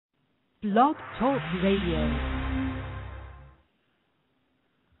Blog Talk Radio.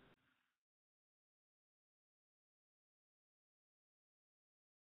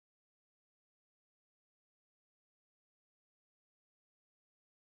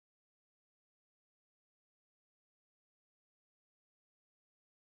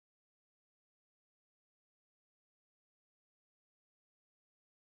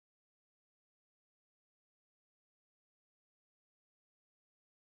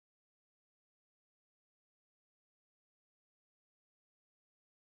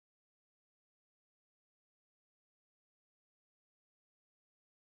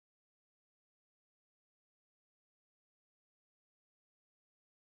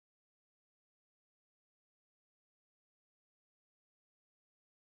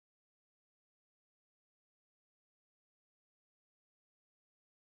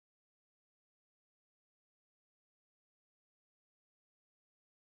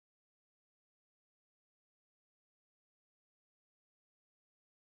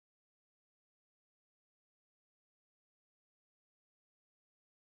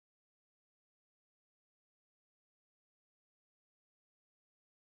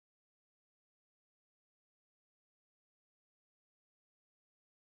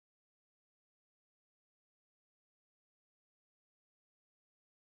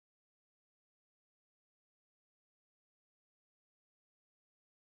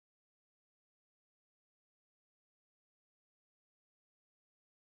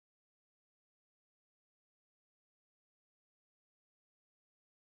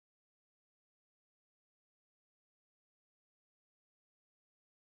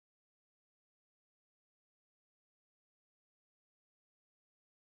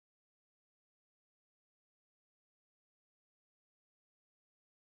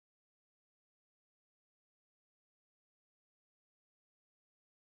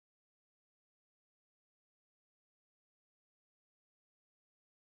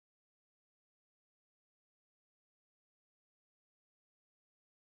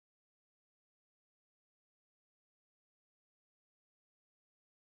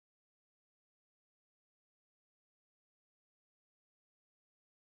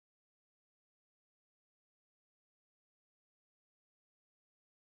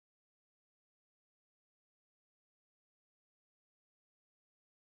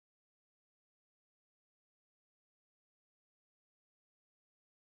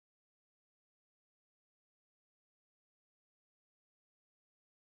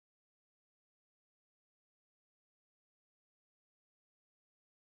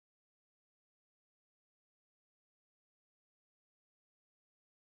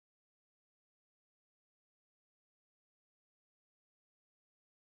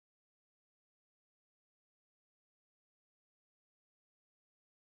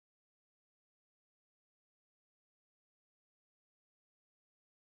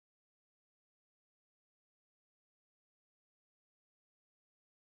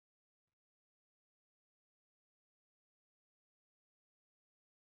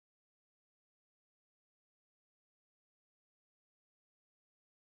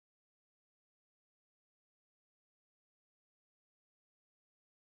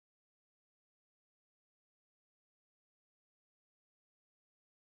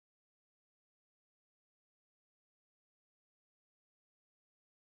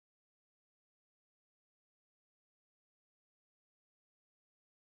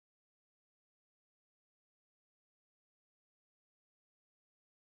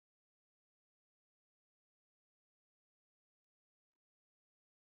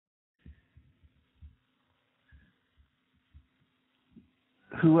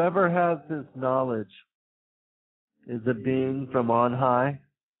 Whoever has this knowledge is a being from on high,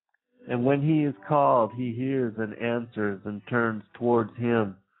 and when he is called, he hears and answers and turns towards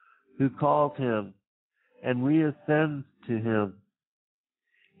him who calls him and reascends to him.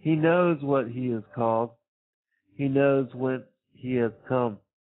 He knows what he is called. He knows whence he has come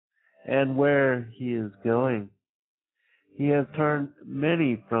and where he is going. He has turned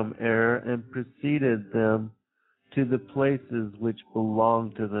many from error and preceded them to the places which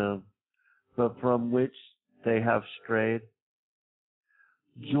belong to them, but from which they have strayed.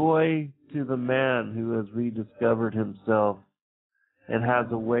 Joy to the man who has rediscovered himself and has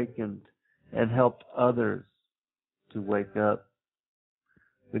awakened and helped others to wake up.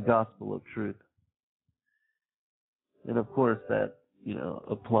 The gospel of truth. And of course that,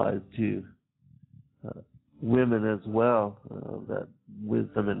 applies to women as well, that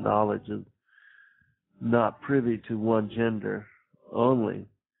wisdom and knowledge is not privy to one gender only.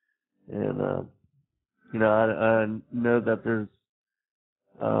 And, I know that there's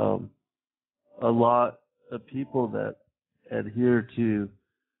a lot of people that adhere to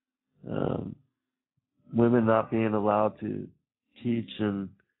women not being allowed to teach in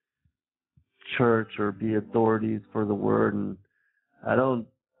church or be authorities for the word, and I don't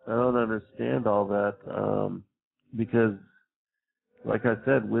understand all that, because, like I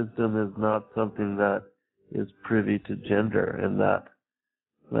said, wisdom is not something that is privy to gender, and that,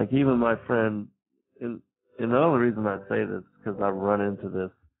 like, even my friend, and the only reason I say this is because I've run into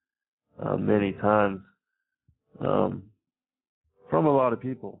this many times from a lot of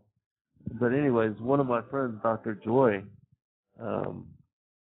people. But anyways, one of my friends, Dr. Joy,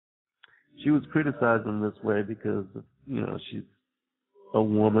 she was criticized in this way because, she's a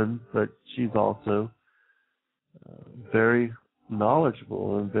woman, but she's also very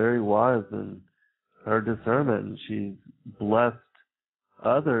knowledgeable and very wise in her discernment. And she's blessed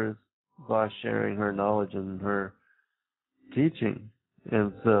others by sharing her knowledge and her teaching.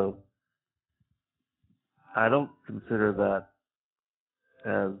 And so I don't consider that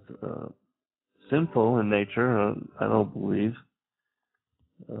as sinful in nature. I don't believe.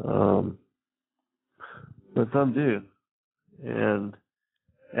 But some do. And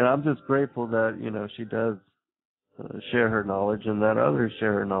I'm just grateful that, she does share her knowledge and that others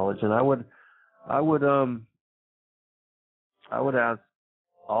share her knowledge. And I would ask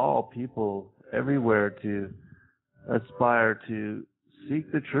all people everywhere to aspire to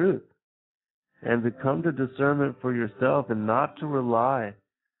seek the truth and to come to discernment for yourself, and not to rely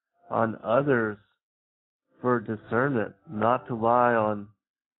on others for discernment, not to rely on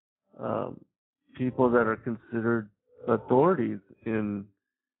people that are considered authorities in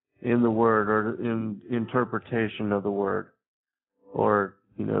the word or in interpretation of the word, or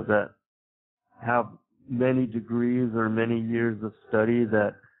that have many degrees or many years of study,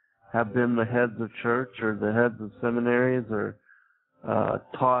 that have been the heads of church or the heads of seminaries, or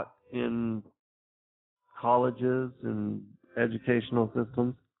taught in colleges and educational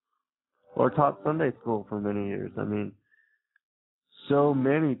systems, or taught Sunday school for many years. I mean, so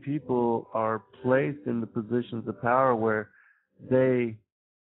many people are placed in the positions of power where they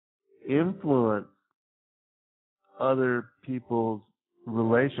influence other people's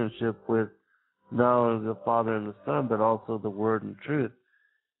relationship with not only the Father and the Son, but also the Word and truth.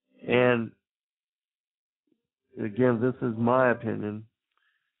 And again, this is my opinion.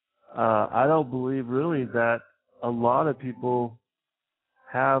 I don't believe really that a lot of people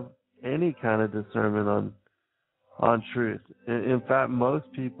have any kind of discernment on truth. In fact, most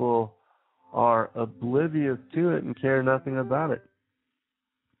people are oblivious to it and care nothing about it.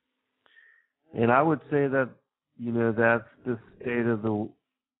 And I would say that, that's the state of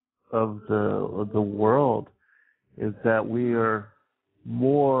the world, is that we are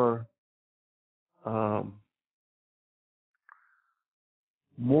more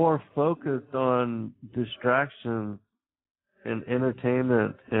focused on distractions and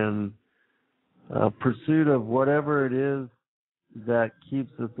entertainment and pursuit of whatever it is that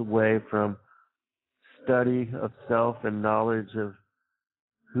keeps us away from study of self and knowledge of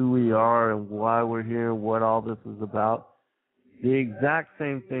who we are and why we're here, what all this is about. The exact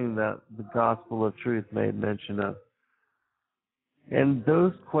same thing that the gospel of truth made mention of. And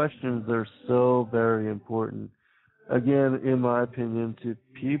those questions are so very important, again, in my opinion, to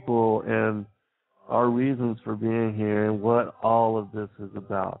people and our reasons for being here and what all of this is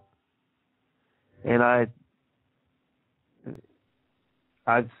about. And I've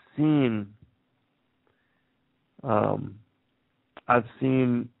seen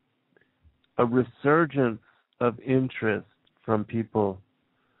a resurgence of interest from people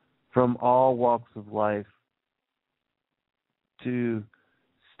from all walks of life to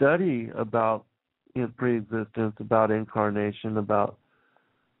study about preexistence, about incarnation, about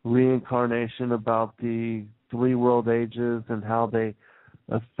reincarnation, about the three world ages and how they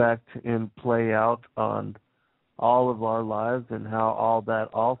affect and play out on all of our lives, and how all that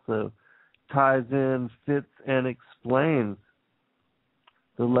also ties in, fits, and explains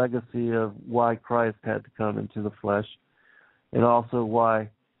the legacy of why Christ had to come into the flesh, and also why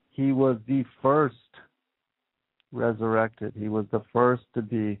he was the first resurrected. He was the first to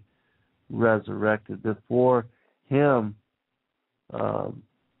be resurrected. Before him,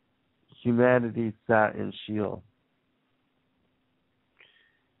 humanity sat in Sheol.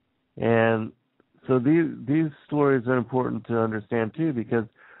 And so these stories are important to understand too, because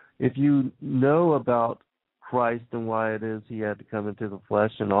if you know about Christ and why it is he had to come into the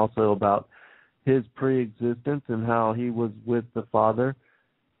flesh, and also about his pre-existence and how he was with the Father,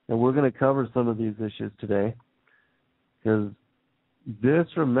 and we're going to cover some of these issues today, because this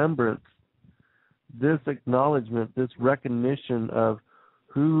remembrance, this acknowledgement, this recognition of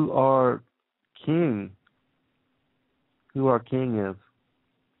who our King, who our King is,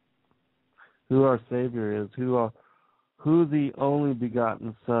 who our Savior is, who the only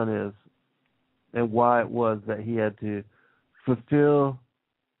begotten Son is, and why it was that he had to fulfill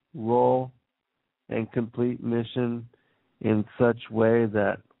role and complete mission in such way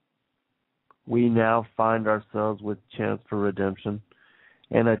that we now find ourselves with chance for redemption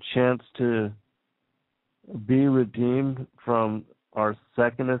and a chance to be redeemed from our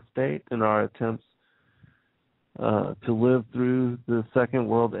second estate in our attempts to live through the second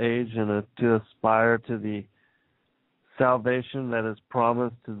world age and to aspire to the salvation that is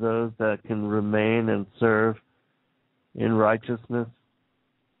promised to those that can remain and serve in righteousness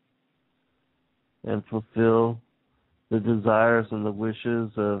and fulfill the desires and the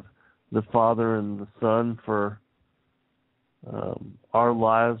wishes of the Father and the Son for our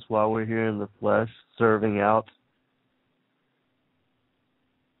lives while we're here in the flesh, serving out.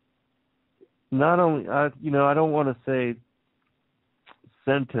 Not only, I don't want to say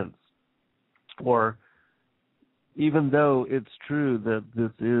sentence, or even though it's true that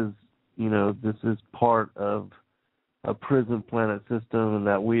this is part of a prison planet system, and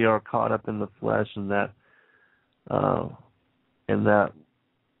that we are caught up in the flesh, and that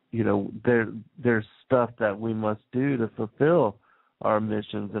there's stuff that we must do to fulfill our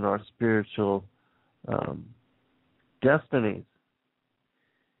missions and our spiritual destinies.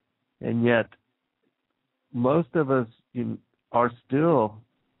 And yet, most of us are still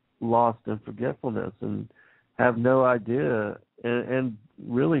lost in forgetfulness and have no idea and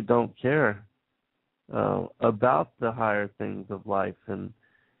really don't care about the higher things of life and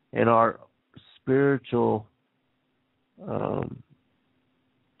our spiritual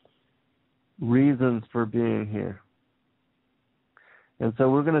reasons for being here. And so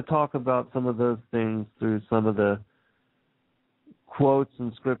we're going to talk about some of those things through some of the quotes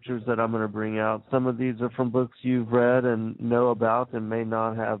and scriptures that I'm going to bring out. Some of these are from books you've read and know about and may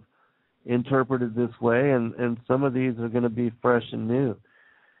not have interpreted this way, and some of these are going to be fresh and new.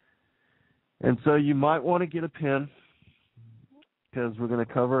 And so you might want to get a pen, because we're going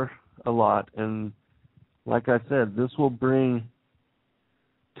to cover a lot. And like I said, this will bring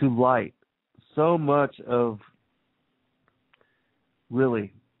to light so much of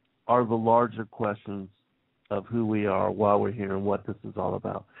really are the larger questions of who we are, why we're here, and what this is all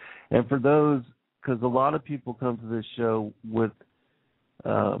about. And for those, because a lot of people come to this show with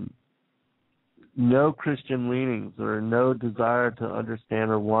no Christian leanings or no desire to understand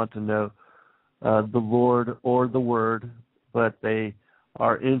or want to know the Lord or the Word, but they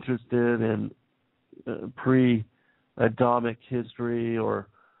are interested in pre-Adamic history or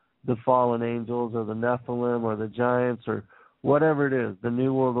the fallen angels or the Nephilim or the giants or whatever it is, the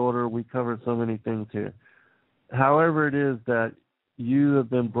New World Order. We cover so many things here. However it is that you have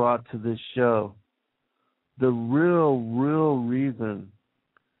been brought to this show, the real reason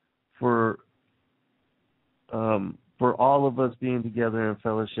for all of us being together in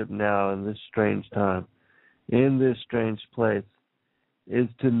fellowship now in this strange time, in this strange place, is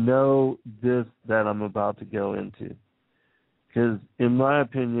to know this that I'm about to go into. Because in my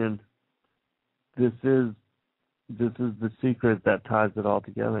opinion, this is the secret that ties it all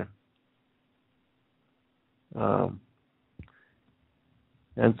together.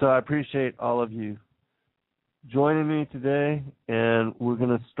 And so I appreciate all of you joining me today, and we're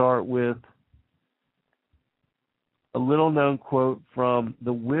going to start with a little-known quote from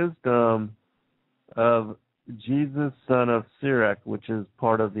the Wisdom of Jesus, son of Sirach, which is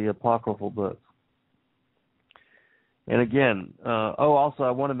part of the Apocryphal books. And again, also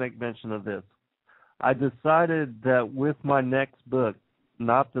I want to make mention of this. I decided that with my next book,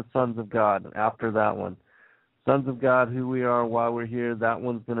 not the Sons of God, after that one, Sons of God, Who We Are, Why We're Here, that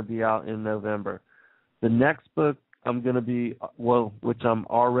one's going to be out in November. The next book I'm going to be, which I'm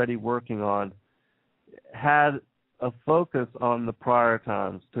already working on, had a focus on the prior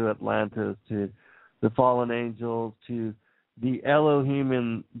times, to Atlantis, to the fallen angels, to the Elohim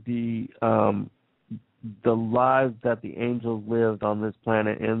and the lives that the angels lived on this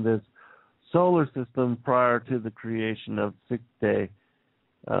planet in this solar system prior to the creation of sixth-day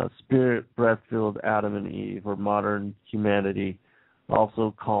spirit breath-filled Adam and Eve, or modern humanity,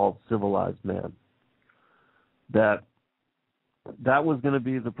 also called civilized man. That was going to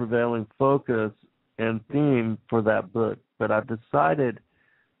be the prevailing focus and theme for that book. But I decided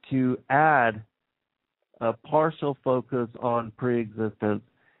to add a partial focus on preexistence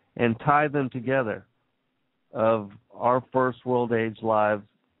and tie them together, of our first world age lives,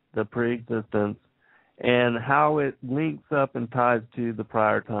 the preexistence, and how it links up and ties to the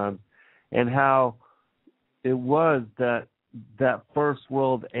prior times, and how it was that first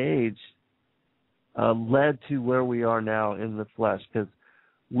world age led to where we are now in the flesh, because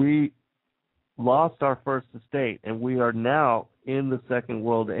we lost our first estate, and we are now in the second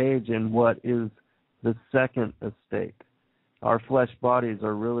world age in what is the second estate. Our flesh bodies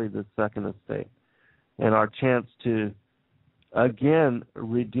are really the second estate, and our chance to again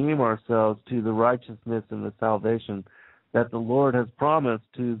redeem ourselves to the righteousness and the salvation that the Lord has promised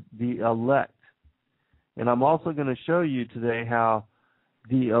to the elect. And I'm also going to show you today how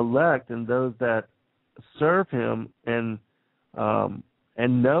the elect and those that serve Him and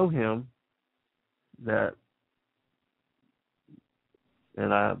know Him, that,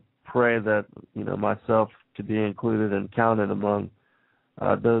 and I pray that myself to be included and counted among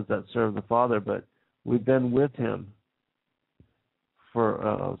those that serve the Father, but we've been with Him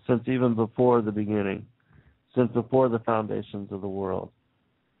for since even before the beginning, since before the foundations of the world.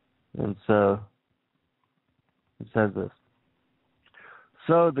 And so it says this: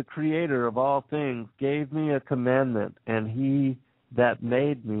 so the Creator of all things gave me a commandment, and He that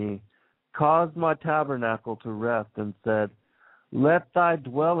made me caused my tabernacle to rest, and said, let thy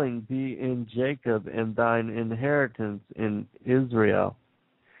dwelling be in Jacob, and thine inheritance in Israel.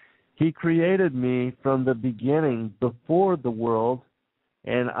 He created me from the beginning, before the world,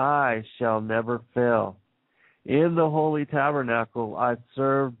 and I shall never fail. In the holy tabernacle I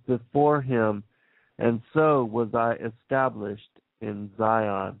served before Him, and so was I established in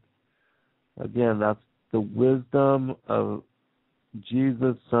Zion. Again, that's the wisdom of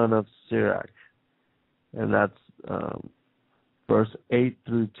Jesus, son of Sirach. And that's verse 8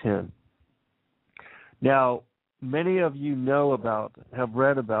 through 10. Now, many of you know about, have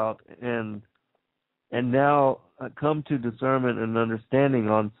read about, and now come to discernment and understanding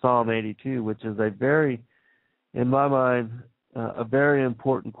on Psalm 82, which is a very, in my mind, a very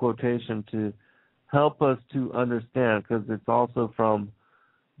important quotation to help us to understand, because it's also from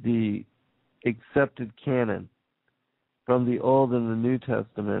the accepted canon, from the Old and the New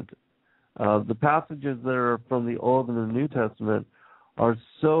Testament. The passages that are from the Old and the New Testament are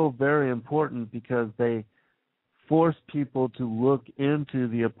so very important because they force people to look into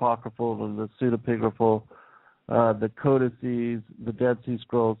the apocryphal and the pseudepigraphal, the codices, the Dead Sea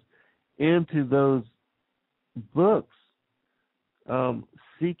Scrolls, into those books,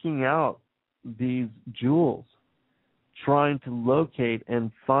 seeking out these jewels, trying to locate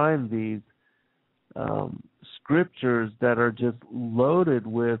and find these scriptures that are just loaded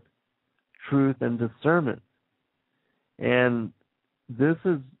with truth and discernment. And this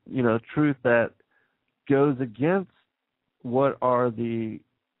is, truth that goes against what are the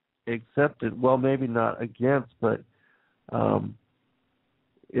accepted, well, maybe not against, but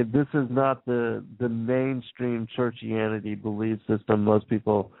this is not the mainstream churchianity belief system most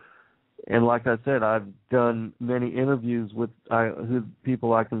people. And like I said, I've done many interviews with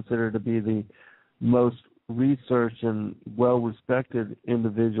people I consider to be the most researched and well-respected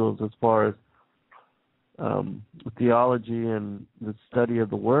individuals as far as theology and the study of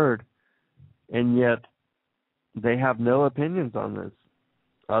the Word, and yet they have no opinions on this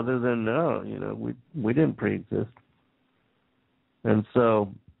other than, we didn't pre-exist. And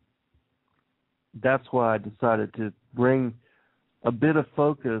so that's why I decided to bring a bit of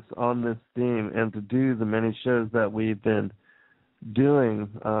focus on this theme and to do the many shows that we've been doing,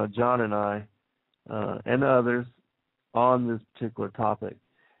 John and I, and others, on this particular topic.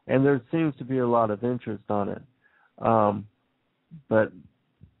 And there seems to be a lot of interest on it.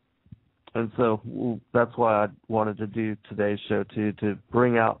 And so that's why I wanted to do today's show too, to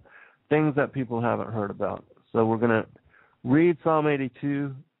bring out things that people haven't heard about. So we're going to read Psalm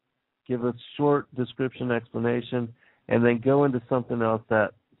 82, give a short description, explanation, and then go into something else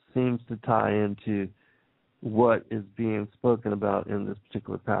that seems to tie into what is being spoken about in this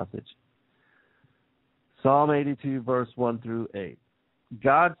particular passage. Psalm 82, verse 1 through 8.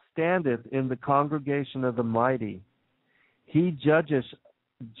 God standeth in the congregation of the mighty. He judgeth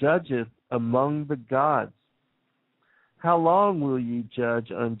among the gods. How long will ye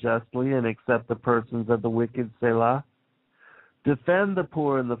judge unjustly and accept the persons of the wicked, Selah? Defend the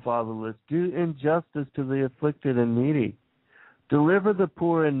poor and the fatherless. Do injustice to the afflicted and needy. Deliver the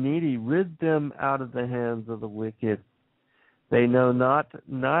poor and needy. Rid them out of the hands of the wicked. They know not,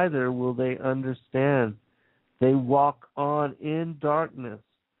 neither will they understand. They walk on in darkness.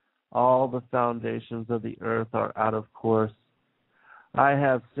 All the foundations of the earth are out of course. I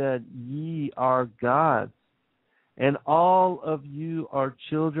have said, ye are gods, and all of you are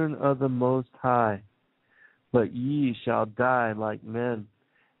children of the Most High. But ye shall die like men,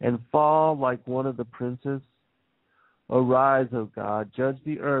 and fall like one of the princes. Arise, O God, judge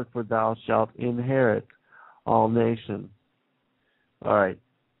the earth, for thou shalt inherit all nations. All right,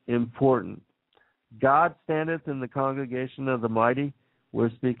 important. God standeth in the congregation of the mighty.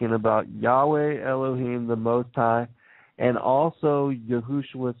 We're speaking about Yahweh Elohim, the Most High, and also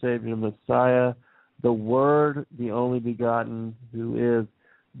Yahushua, Savior, Messiah, the Word, the only begotten, who is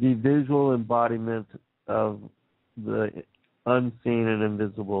the visual embodiment of the unseen and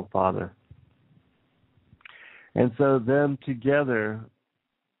invisible Father. And so them together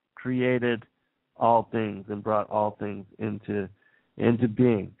created all things and brought all things into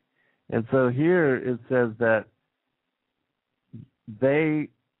being. And so here it says that they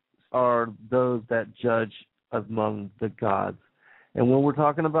are those that judge among the gods. And when we're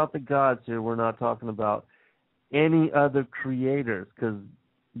talking about the gods here, we're not talking about any other creators, because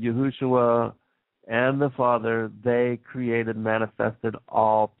Yahushua and the Father, they created, manifested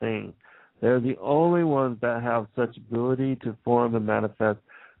all things. They're the only ones that have such ability to form and manifest,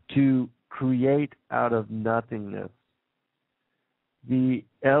 to create out of nothingness. The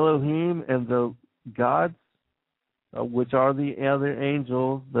Elohim and the gods, which are the other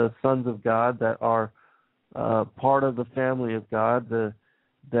angels, the sons of God that are part of the family of God,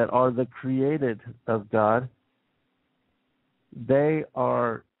 that are the created of God, they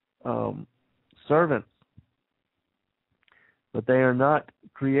are servants. But they are not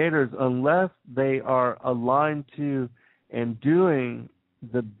creators unless they are aligned to and doing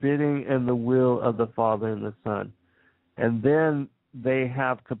the bidding and the will of the Father and the Son. And then they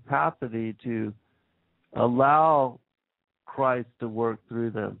have capacity to allow Christ to work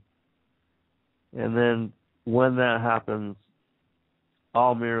through them. And then when that happens,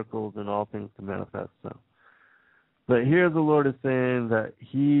 all miracles and all things to manifest. So, but here the Lord is saying that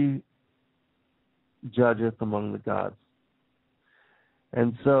He judgeth among the gods.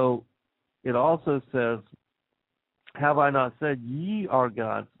 And so it also says, have I not said, ye are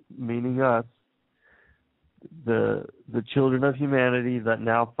gods, meaning us, the children of humanity that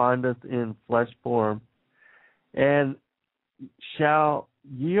now find us in flesh form, and shall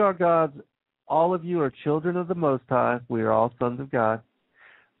ye are gods, all of you are children of the Most High, we are all sons of God,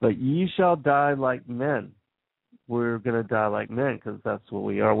 but ye shall die like men. We're going to die like men because that's what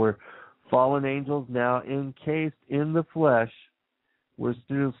we are. We're fallen angels now encased in the flesh. We're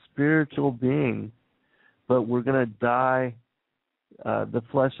still spiritual beings, but we're going to die the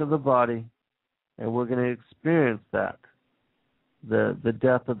flesh of the body, and we're going to experience that, the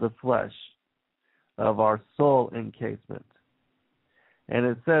death of the flesh, of our soul encasement. And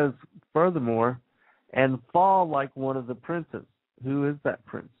it says, furthermore, and fall like one of the princes. Who is that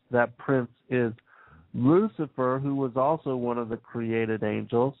prince? That prince is Lucifer, who was also one of the created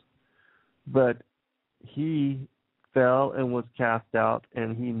angels, but he fell and was cast out,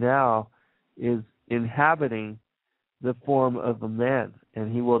 and he now is inhabiting the form of a man,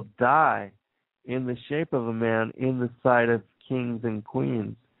 and he will die in the shape of a man in the sight of kings and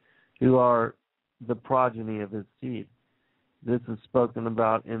queens who are the progeny of his seed. This is spoken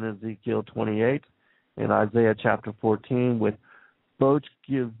about in Ezekiel 28 and Isaiah chapter 14, with both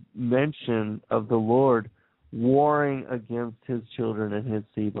give mention of the Lord warring against his children and his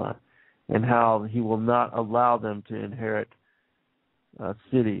seed line, and how he will not allow them to inherit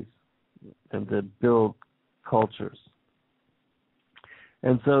cities and to build cultures.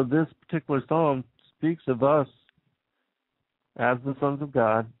 And so this particular psalm speaks of us as the sons of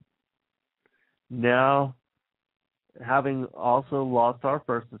God, now having also lost our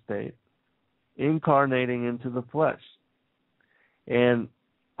first estate, incarnating into the flesh. And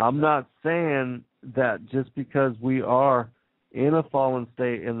I'm not saying that just because we are in a fallen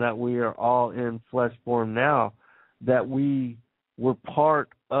state and that we are all in flesh form now, that we were part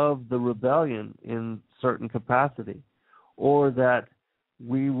of the rebellion in certain capacity, or that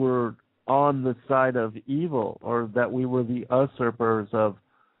we were on the side of evil, or that we were the usurpers of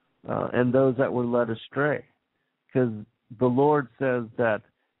and those that were led astray. Because the Lord says that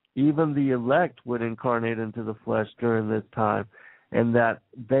even the elect would incarnate into the flesh during this time, and that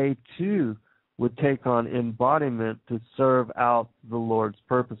they too would take on embodiment to serve out the Lord's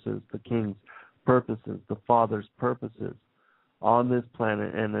purposes, the King's purposes, the Father's purposes on this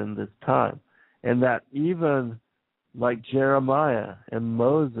planet and in this time. And that even like Jeremiah and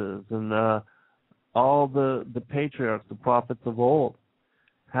Moses and all the patriarchs, the prophets of old,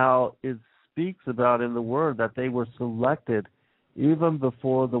 how it speaks about in the Word that they were selected even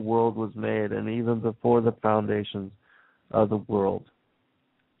before the world was made and even before the foundations of the world.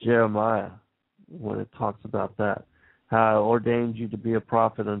 Jeremiah, when it talks about that, how I ordained you to be a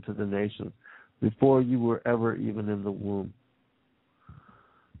prophet unto the nations before you were ever even in the womb.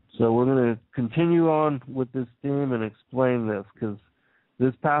 So we're going to continue on with this theme and explain this, because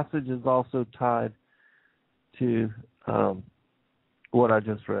this passage is also tied to what I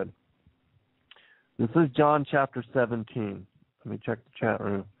just read. This is John chapter 17. Let me check the chat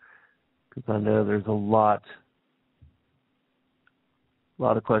room because I know there's a lot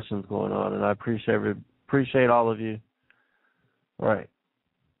of questions going on, and I appreciate all of you. All right.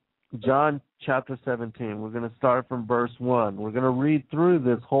 John chapter 17. We're going to start from verse 1. We're going to read through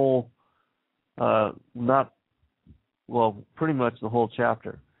this whole, pretty much the whole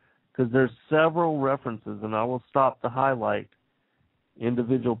chapter, because there's several references, and I will stop to highlight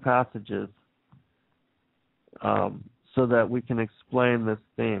individual passages so that we can explain this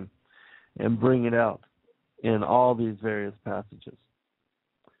theme and bring it out in all these various passages.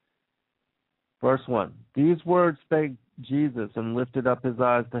 Verse 1. These words spake Jesus and lifted up his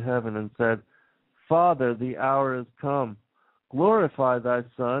eyes to heaven and said, Father, the hour is come. Glorify thy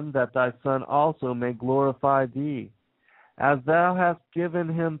Son, that thy Son also may glorify thee, as thou hast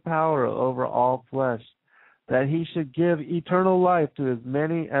given him power over all flesh, that he should give eternal life to as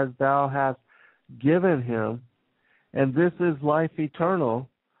many as thou hast given him. And this is life eternal,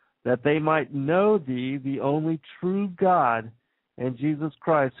 that they might know thee, the only true God, and Jesus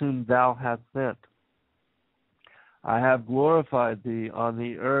Christ, whom thou hast sent. I have glorified thee on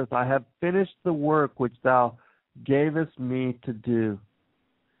the earth. I have finished the work which thou gavest me to do.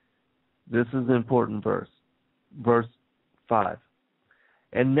 This is an important verse. Verse 5.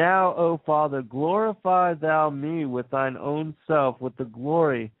 And now, O Father, glorify thou me with thine own self, with the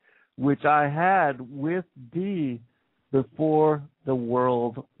glory which I had with thee before the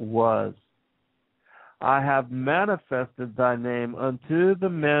world was. I have manifested thy name unto the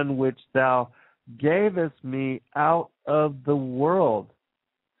men which thou gavest me out of the world.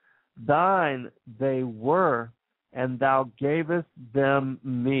 Thine they were, and thou gavest them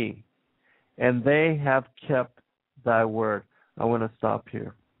me, and they have kept thy word. I want to stop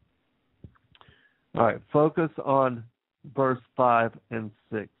here. All right, focus on verse 5 and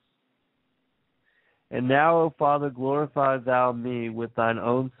 6. And now, O Father, glorify thou me with thine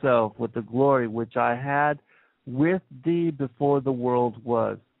own self, with the glory which I had with thee before the world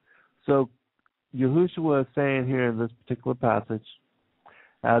was. So Yahushua is saying here in this particular passage,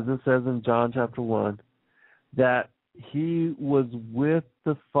 as it says in John chapter 1, that he was with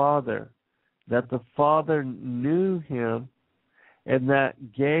the Father, that the Father knew him, and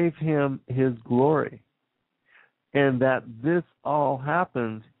that gave him his glory, and that this all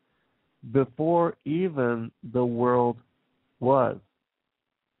happened before even the world was.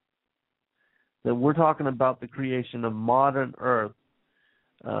 That we're talking about the creation of modern earth,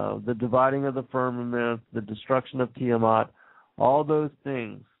 the dividing of the firmament, the destruction of Tiamat, all those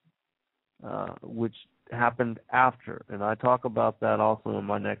things which happened after. And I talk about that also in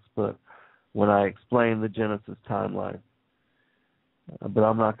my next book when I explain the Genesis timeline. But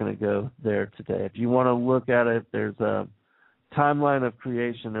I'm not going to go there today. If you want to look at it, there's a timeline of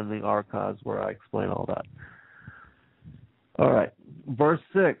creation in the archives where I explain all that. All right, verse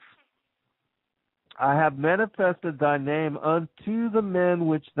 6. I have manifested thy name unto the men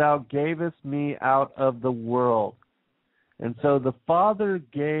which thou gavest me out of the world. And so the Father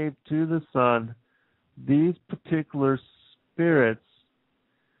gave to the Son these particular spirits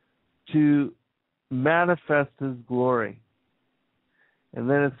to manifest his glory. And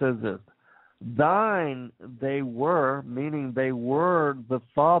then it says this, thine they were, meaning they were the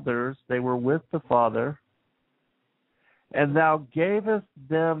Father's, they were with the Father, and thou gavest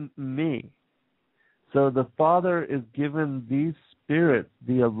them me. So the Father is given these spirits,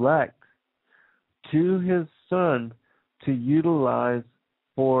 the elect, to his Son to utilize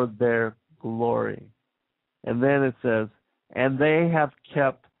for their glory. And then it says, and they have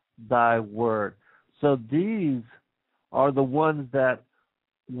kept thy word. So these are the ones that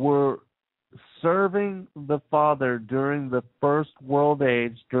were serving the Father during the first world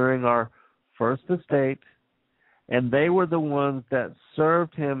age, during our first estate, and they were the ones that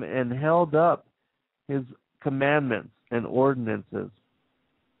served him and held up his commandments and ordinances.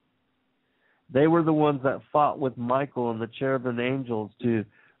 They were the ones that fought with Michael and the cherubim angels to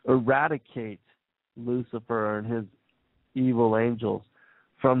eradicate Lucifer and his evil angels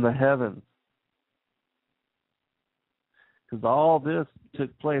from the heavens. Because all this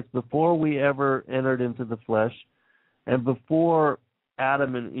took place before we ever entered into the flesh and before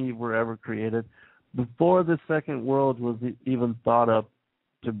Adam and Eve were ever created, before the second world was even thought up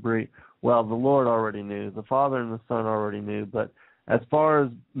to breed. Well, the Lord already knew, the Father and the Son already knew, but as far as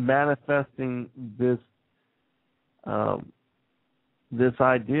manifesting this this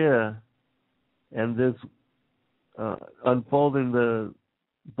idea and this unfolding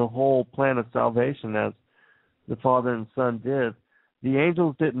the whole plan of salvation as the Father and Son did, the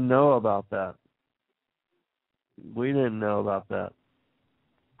angels didn't know about that. We didn't know about that.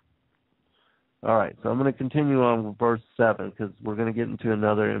 All right, so I'm going to continue on with verse 7 because we're going to get into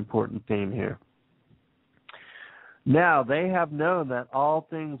another important theme here. Now they have known that all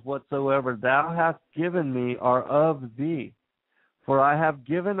things whatsoever thou hast given me are of thee. For I have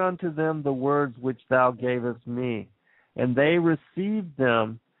given unto them the words which thou gavest me, and they received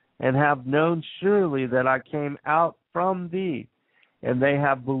them, and have known surely that I came out from thee, and they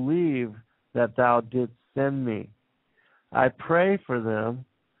have believed that thou didst send me. I pray for them.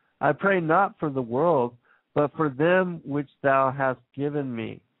 I pray not for the world, but for them which thou hast given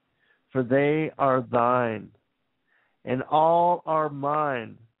me, for they are thine. And all are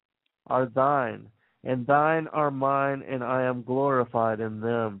mine, are thine, and thine are mine, and I am glorified in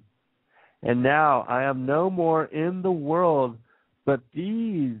them. And now I am no more in the world, but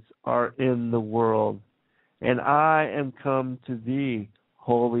these are in the world, and I am come to thee,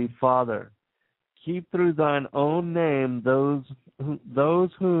 Holy Father. Keep through thine own name those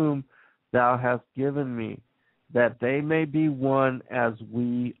whom thou hast given me, that they may be one as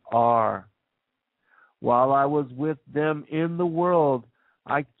we are. While I was with them in the world,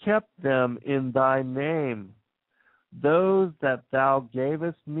 I kept them in thy name. Those that thou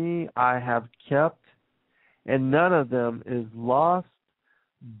gavest me I have kept, and none of them is lost,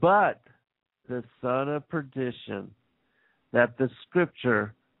 but the son of perdition, that the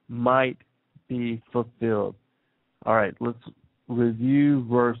scripture might be fulfilled. All right, let's review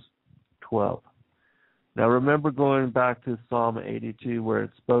verse 12. Now remember going back to Psalm 82 where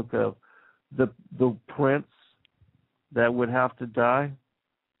it spoke of the prince that would have to die.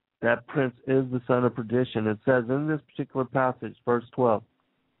 That prince is the son of perdition. It says in this particular passage, verse 12,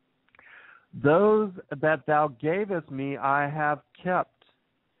 those that thou gavest me I have kept,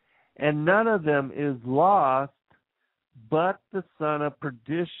 and none of them is lost, but the son of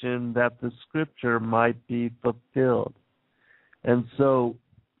perdition, that the scripture might be fulfilled. And so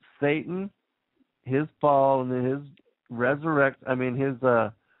Satan, his fall and his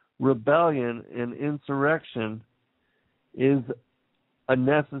rebellion and insurrection is a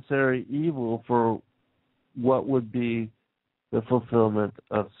necessary evil for what would be the fulfillment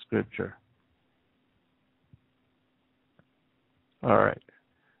of Scripture. All right.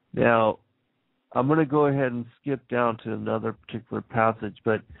 Now, I'm going to go ahead and skip down to another particular passage,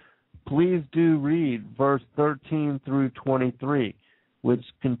 but please do read verse 13 through 23, which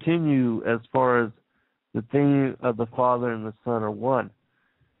continue as far as the theme of the Father and the Son are one.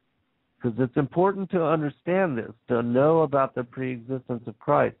 Because it's important to understand this, to know about the preexistence of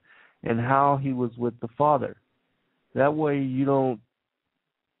Christ and how he was with the Father. That way you don't,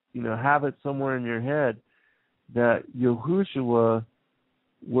 have it somewhere in your head that Yahushua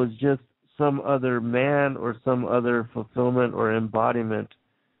was just some other man or some other fulfillment or embodiment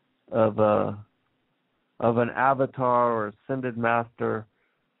of an avatar or ascended master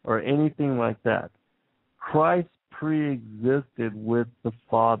or anything like that. Christ preexisted with the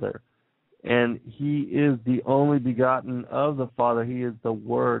Father. And he is the only begotten of the Father. He is the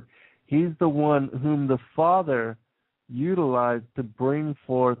Word. He's the one whom the Father utilized to bring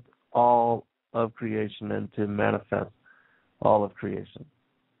forth all of creation and to manifest all of creation.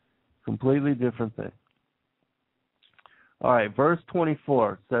 Completely different thing. All right, verse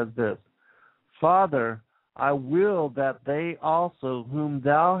 24 says this, Father, I will that they also whom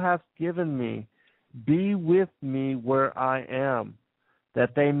thou hast given me be with me where I am,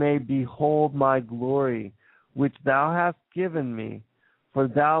 that they may behold my glory, which thou hast given me, for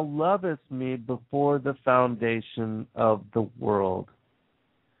thou lovest me before the foundation of the world.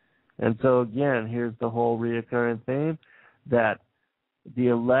 And so again, here's the whole reoccurring theme, that the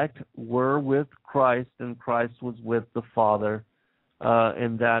elect were with Christ and Christ was with the Father,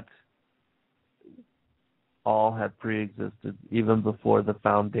 and that all had preexisted even before the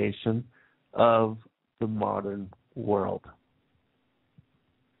foundation of the modern world.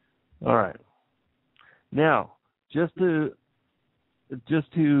 All right. Now, just to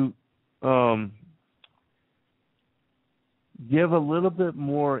give a little bit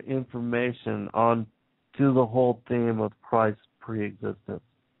more information on to the whole theme of Christ's preexistence,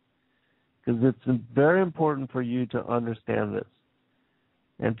 because it's very important for you to understand this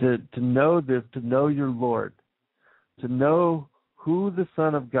and to know this, to know your Lord, to know who the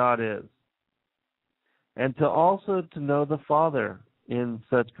Son of God is, and to also to know the Father in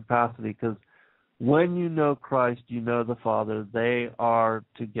such capacity, because when you know Christ, you know the Father. They are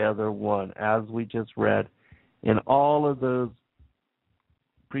together one, as we just read in all of those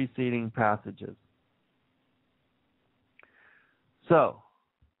preceding passages. So,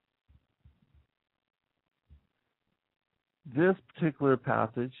 this particular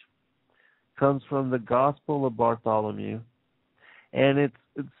passage comes from the Gospel of Bartholomew, and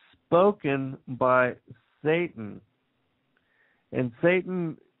it's spoken by Satan. And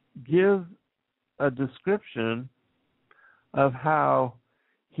Satan gives a description of how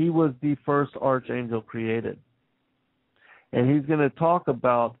he was the first archangel created. And he's going to talk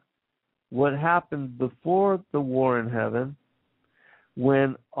about what happened before the war in heaven,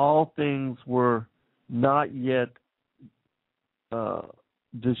 when all things were not yet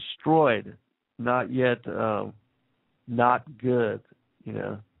destroyed, not yet not good, you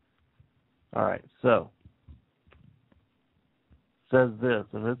know. All right, so says this,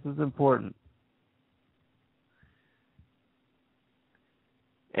 and this is important.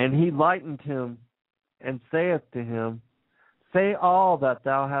 And he lightened him and saith to him, say all that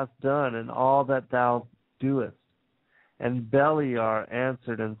thou hast done and all that thou doest. And Beliar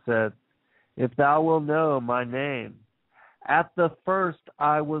answered and said, if thou wilt know my name, at the first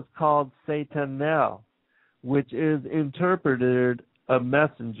I was called Satanel, which is interpreted a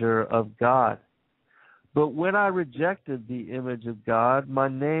messenger of God. But when I rejected the image of God, my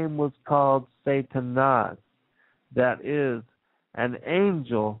name was called Satanas, that is, an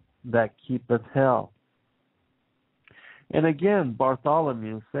angel that keepeth hell. And again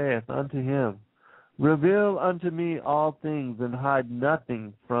Bartholomew saith unto him, reveal unto me all things, and hide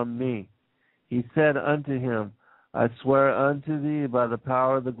nothing from me. He said unto him, I swear unto thee by the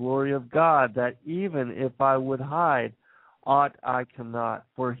power of the glory of God, that even if I would hide aught I cannot,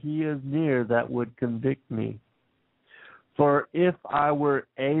 for he is near that would convict me. For if I were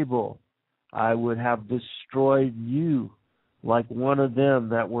able, I would have destroyed you like one of them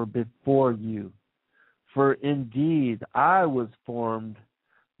that were before you. For indeed I was formed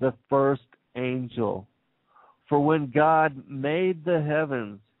the first angel. For when God made the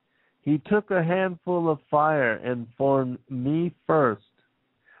heavens, he took a handful of fire and formed me first,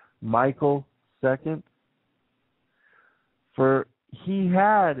 Michael second. For he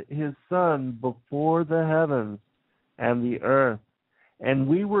had his son before the heavens and the earth, and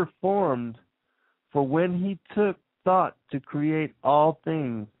we were formed. For when he took thought to create all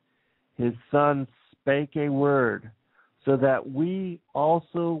things, his son spake a word, so that we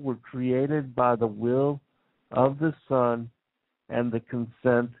also were created by the will of the Son and the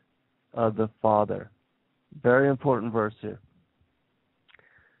consent of the Father. Very important verse here.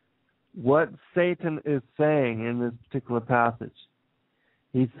 What Satan is saying in this particular passage,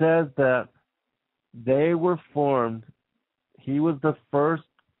 he says that they were formed, he was the first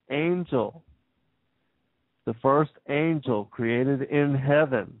angel created in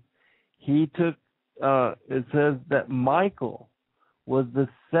heaven. He took, it says that Michael was the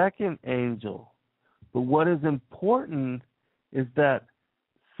second angel. But what is important is that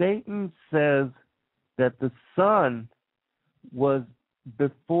Satan says that the Son was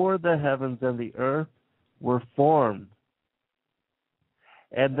before the heavens and the earth were formed,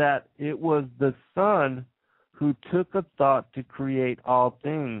 and that it was the Son who took a thought to create all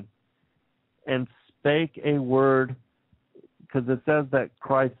things and spake a word, because it says that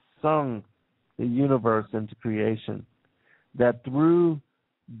Christ sung the universe into creation, that through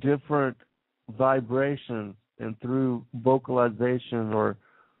different vibrations and through vocalization or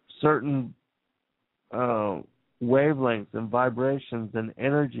certain wavelengths and vibrations and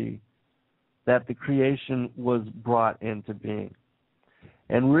energy, that the creation was brought into being.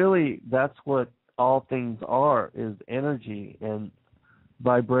 And really, that's what all things are, is energy and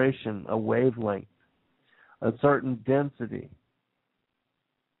vibration, a wavelength, a certain density.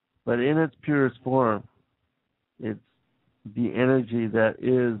 But in its purest form, it's the energy that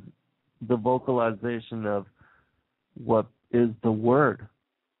is the vocalization of what is the Word.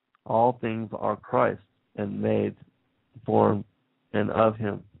 All things are Christ and made, formed, and of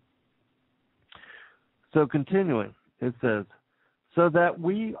Him. So continuing, it says, so that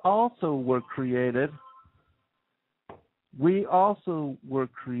we also were created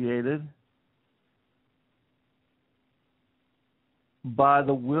by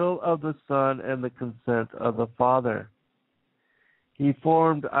the will of the Son and the consent of the Father. He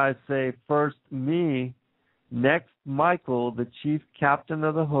formed, I say, first me, next Michael, the chief captain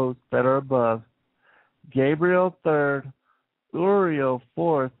of the hosts that are above, Gabriel third, Uriel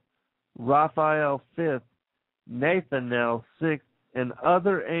fourth, Raphael fifth, Nathanael sixth, and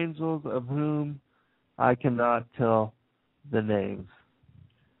other angels of whom I cannot tell the names.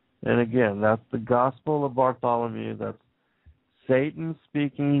 And again, that's the Gospel of Bartholomew. That's Satan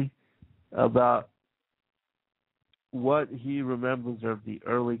speaking about what he remembers of the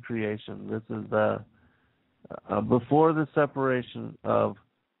early creation. This is before the separation of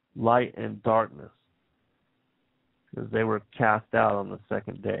light and darkness, because they were cast out on the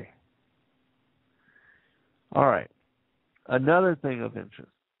second day. All right. Another thing of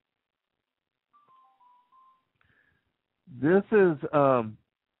interest. this is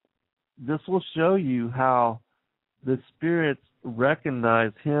this will show you how the spirits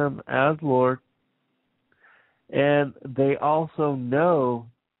recognize him as Lord, and they also know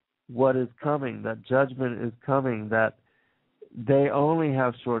what is coming, that judgment is coming, that they only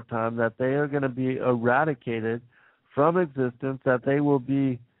have short time, that they are going to be eradicated from existence, that they will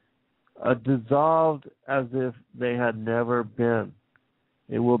be dissolved as if they had never been.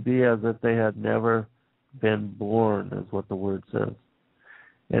 It will be as if they had never been born, is what the word says.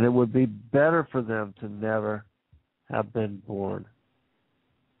 And it would be better for them to never have been born.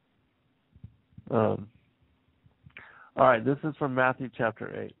 All right, this is from Matthew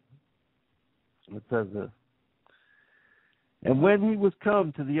chapter 8. It says this. And when he was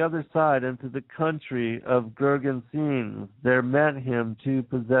come to the other side into the country of Gergesenes, there met him two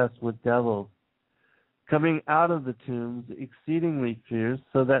possessed with devils, coming out of the tombs exceedingly fierce,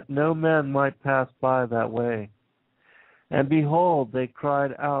 so that no man might pass by that way. And behold, they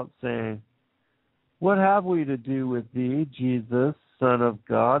cried out, saying, What have we to do with thee, Jesus, Son of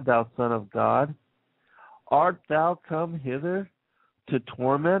God, thou Son of God? Art thou come hither to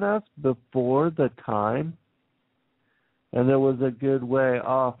torment us before the time? And there was a good way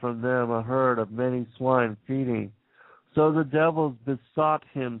off from them a herd of many swine feeding. So the devils besought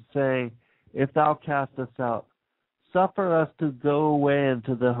him, saying, If thou cast us out, suffer us to go away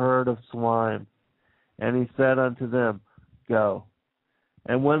into the herd of swine. And he said unto them, Go.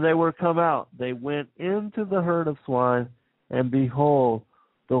 And when they were come out, they went into the herd of swine, and behold,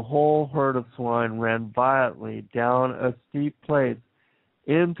 the whole herd of swine ran violently down a steep place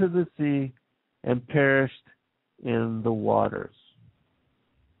into the sea, and perished in the waters.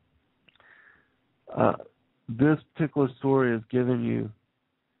 This particular story is giving you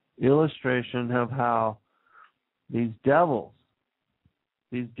illustration of how these devils,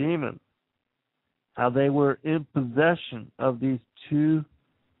 these demons, how they were in possession of these two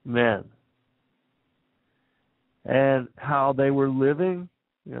men, and how they were living,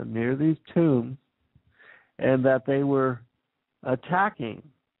 near these tombs, and that they were attacking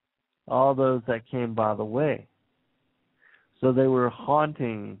all those that came by the way. So they were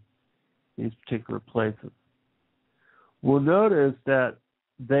haunting these particular places. We'll notice that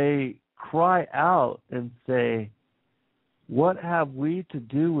they cry out and say, What have we to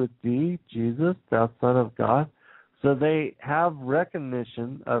do with thee, Jesus, thou Son of God? So they have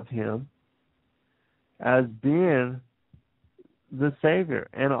recognition of him as being the Savior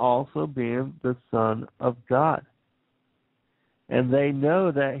and also being the Son of God. And they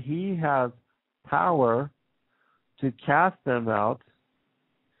know that he has power to cast them out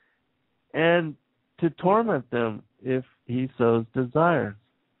and to torment them if he so desires.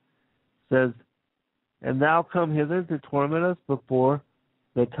 It says, And thou come hither to torment us before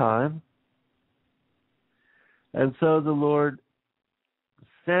the time. And so the Lord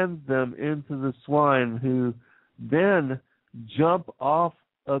sends them into the swine, who then jump off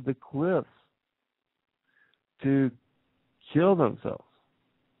of the cliffs to kill themselves.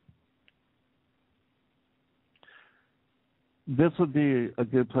 This would be a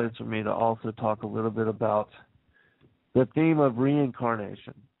good place for me to also talk a little bit about the theme of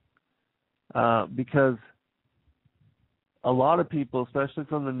reincarnation. Because a lot of people, especially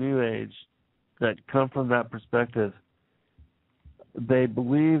from the New Age, that come from that perspective, they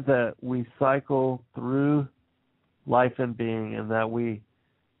believe that we cycle through life and being, and that we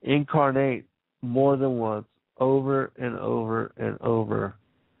incarnate more than once, over and over and over,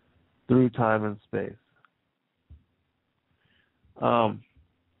 through time and space. I'm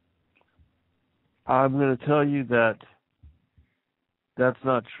going to tell you that that's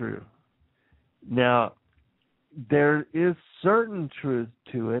not true. Now, there is certain truth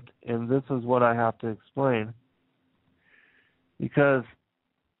to it, and this is what I have to explain. Because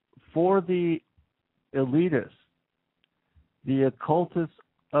for the elitists, the occultists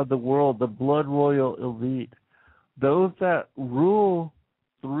of the world, the blood royal elite, those that rule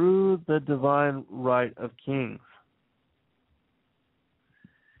through the divine right of kings,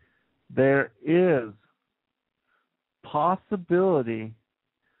 there is possibility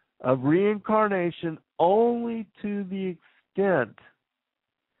of reincarnation only to the extent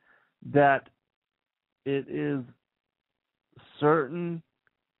that it is certain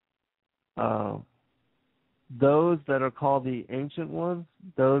those that are called the ancient ones,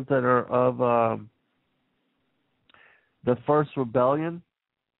 those that are of the first rebellion,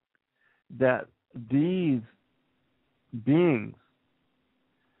 that these beings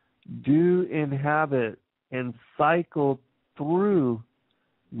do inhabit and cycle through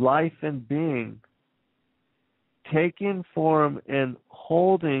life and being, taking form and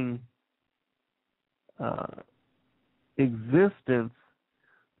holding existence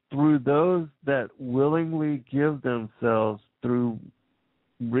through those that willingly give themselves through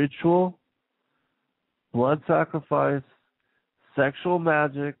ritual, blood sacrifice, sexual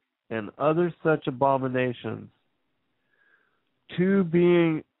magic, and other such abominations to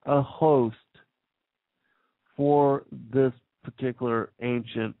being a host for this particular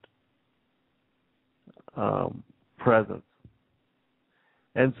ancient presence.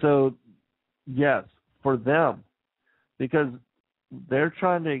 And so, yes, for them, because they're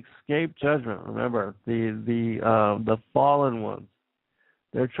trying to escape judgment. Remember, the fallen ones,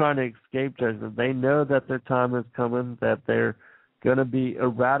 they're trying to escape judgment. They know that their time is coming, that they're going to be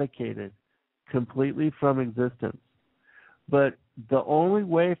eradicated completely from existence. But the only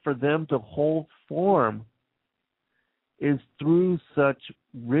way for them to hold form is through such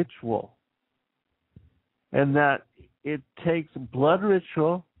ritual. And that it takes blood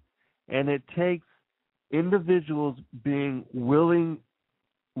ritual, and it takes individuals being willing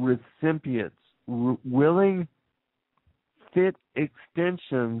recipients, willing fit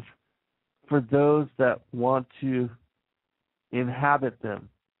extensions for those that want to inhabit them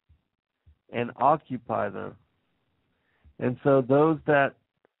and occupy them. And so those that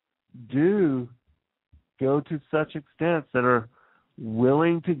do go to such extents, that are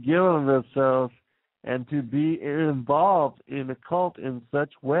willing to give of themselves and to be involved in a cult in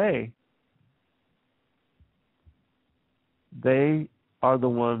such way, they are the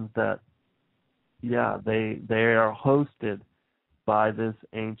ones that, they are hosted by this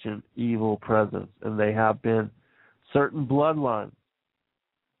ancient evil presence, and they have been certain bloodlines.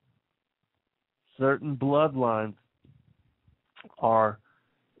 Certain bloodlines are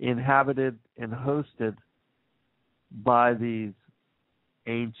inhabited and hosted by these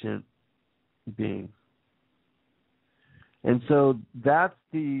ancient beings. And so that's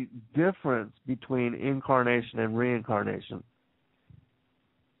the difference between incarnation and reincarnation.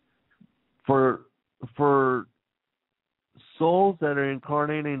 For souls that are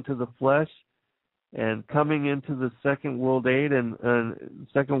incarnating into the flesh and coming into the second world age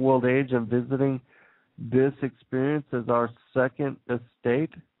and visiting this experience as our second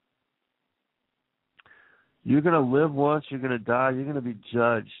estate, you're going to live once, you're going to die, you're going to be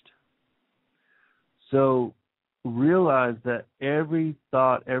judged. So realize that every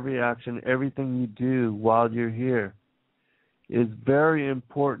thought, every action, everything you do while you're here is very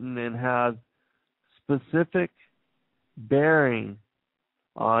important and has specific bearing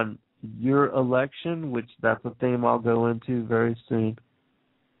on your election, which that's a theme I'll go into very soon.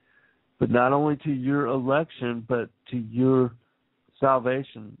 But not only to your election, but to your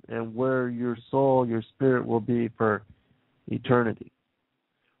salvation and where your soul, your spirit will be for eternity,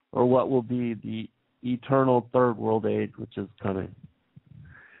 or what will be the eternal third world age, which is coming,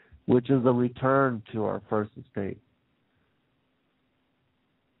 which is a return to our first estate.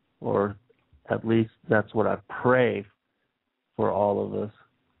 Or at least that's what I pray for all of us.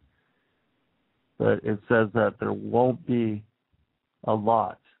 But it says that there won't be a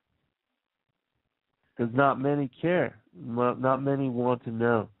lot, because not many care. Not many want to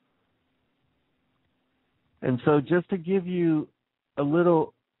know. And so just to give you a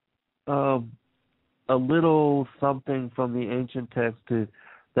little something from the ancient text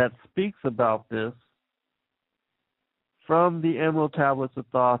that speaks about this, from the Emerald Tablets of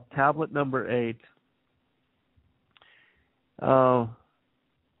Thoth, tablet number 8.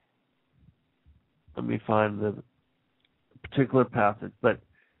 Let me find the particular passage, but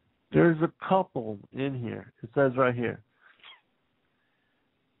there's a couple in here. It says right here,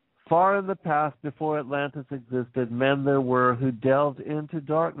 far in the past, before Atlantis existed, men there were who delved into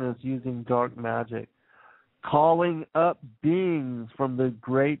darkness using dark magic, calling up beings from the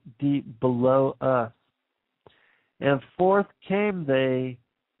great deep below us. And forth came they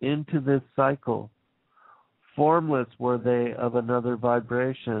into this cycle. Formless were they of another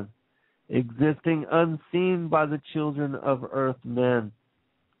vibration, existing unseen by the children of earth men.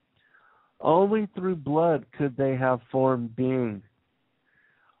 Only through blood could they have formed being.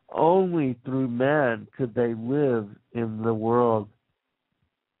 Only through man could they live in the world.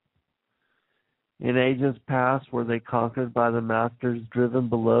 In ages past were they conquered by the masters, driven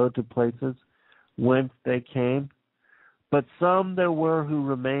below to places whence they came. But some there were who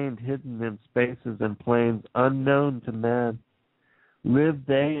remained hidden in spaces and plains unknown to man. Lived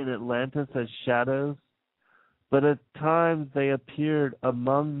they in Atlantis as shadows? But at times they appeared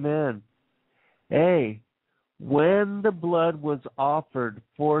among men. When the blood was offered,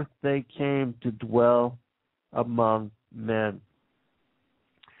 forth they came to dwell among men.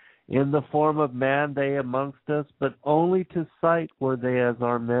 In the form of man they amongst us, but only to sight were they as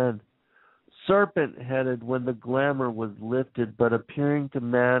our men. serpent-headed when the glamour was lifted, but appearing to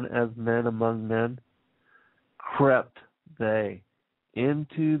man as men among men, crept they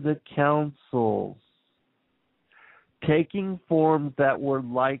into the councils, taking forms that were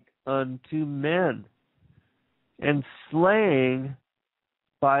like unto men, and slaying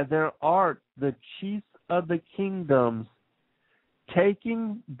by their art the chiefs of the kingdoms,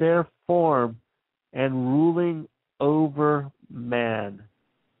 taking their form and ruling over man.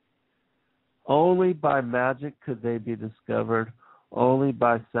 Only by magic could they be discovered. Only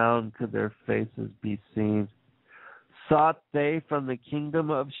by sound could their faces be seen. Sought they from the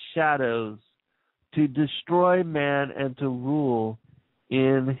kingdom of shadows to destroy man and to rule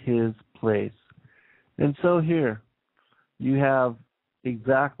in his place. And so here you have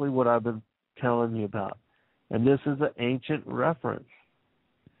exactly what I've been telling you about. And this is an ancient reference.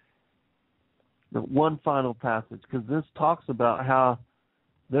 One final passage, because this talks about how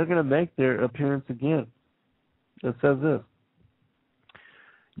they're going to make their appearance again. It says this: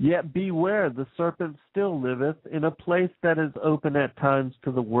 Yet beware, the serpent still liveth in a place that is open at times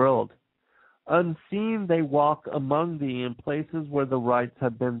to the world. Unseen they walk among thee in places where the rites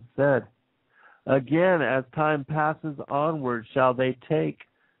have been said. Again, as time passes onward, shall they take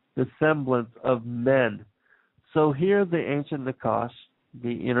the semblance of men. So here the ancient Nakash,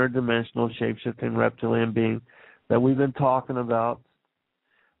 the interdimensional shape-shifting reptilian being that we've been talking about,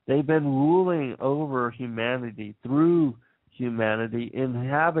 they've been ruling over humanity, through humanity,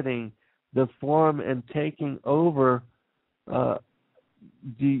 inhabiting the form and taking over those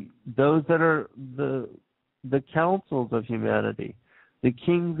that are the councils of humanity, the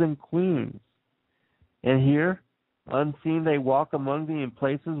kings and queens. And here, unseen, they walk among thee in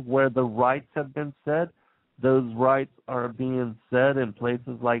places where the rites have been said. Those rites are being said in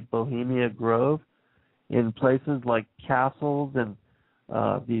places like Bohemia Grove, in places like castles and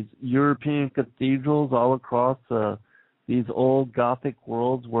these European cathedrals all across these old Gothic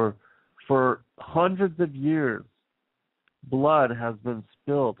worlds where for hundreds of years blood has been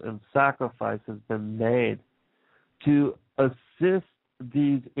spilt and sacrifice has been made to assist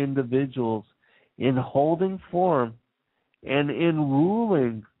these individuals in holding form and in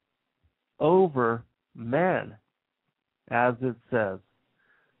ruling over man, as it says.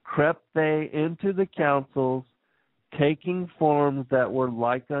 Crept they into the councils, taking forms that were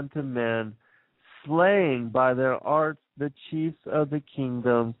like unto men, slaying by their arts the chiefs of the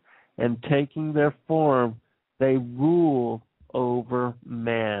kingdoms, and taking their form, they rule over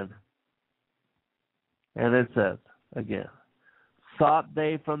man. And it says, again, sought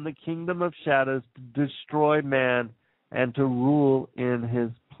they from the kingdom of shadows to destroy man and to rule in his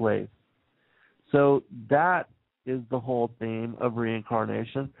place. So that is the whole theme of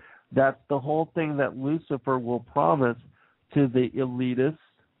reincarnation. That's the whole thing that Lucifer will promise to the elitists.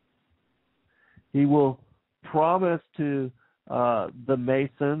 He will promise to the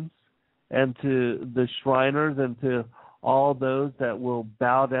Masons and to the Shriners and to all those that will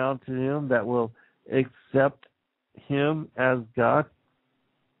bow down to him, that will accept him as God.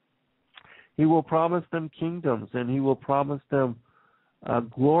 He will promise them kingdoms, and he will promise them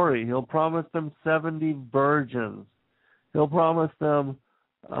glory. He'll promise them 70 virgins. He'll promise them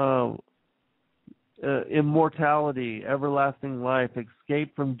immortality, everlasting life,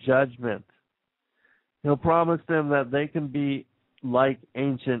 escape from judgment. He'll promise them that they can be like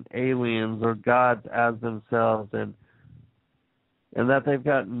ancient aliens or gods as themselves, and that they've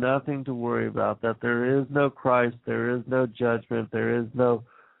got nothing to worry about, that there is no Christ, there is no judgment, there is no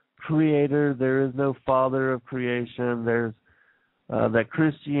creator, there is no father of creation, there's that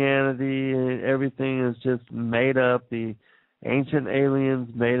Christianity and everything is just made up, the ancient aliens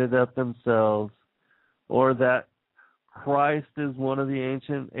made it up themselves, or that Christ is one of the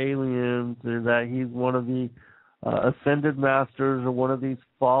ancient aliens, or that he's one of the ascended masters, or one of these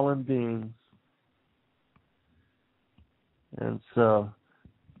fallen beings. And so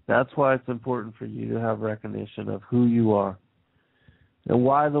that's why it's important for you to have recognition of who you are and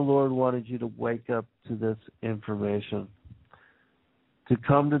why the Lord wanted you to wake up to this information, to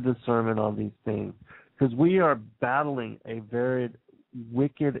come to discernment on these things. Because we are battling a very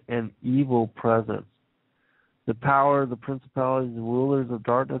wicked and evil presence. The power, the principalities, the rulers of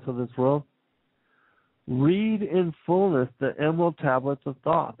darkness of this world. Read in fullness the Emerald Tablets of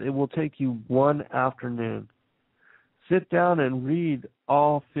Thoth. It will take you one afternoon. Sit down and read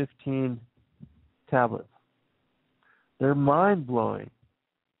all 15 tablets. They're mind-blowing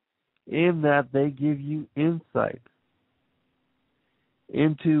in that they give you insight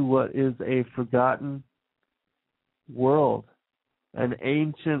into what is a forgotten world, an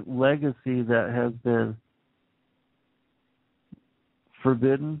ancient legacy that has been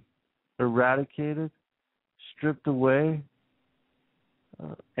forbidden, eradicated, stripped away,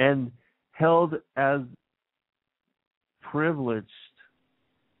 and held as privileged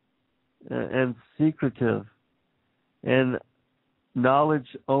and secretive and knowledge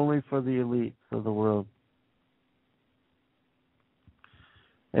only for the elites of the world.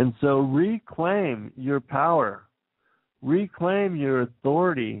 And so reclaim your power, reclaim your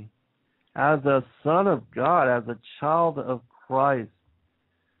authority as a son of God, as a child of Christ,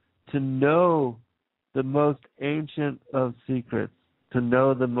 to know the most ancient of secrets, to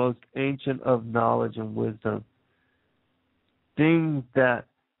know the most ancient of knowledge and wisdom, things that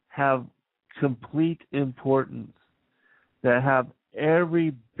have complete importance, that have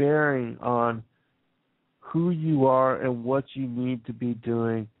every bearing on who you are and what you need to be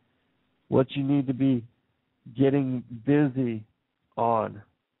doing, what you need to be getting busy on.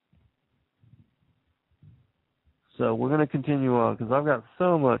 So we're going to continue on because I've got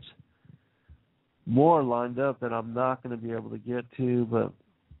so much more lined up that I'm not going to be able to get to, but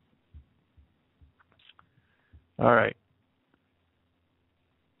all right.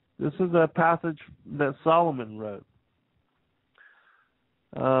 This is a passage that Solomon wrote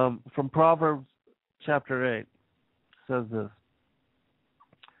from Proverbs chapter 8. It says this: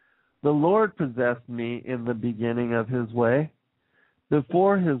 "The Lord possessed me in the beginning of his way,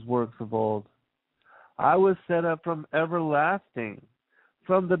 before his works of old. I was set up from everlasting,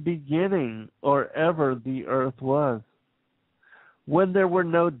 from the beginning, or ever the earth was. When there were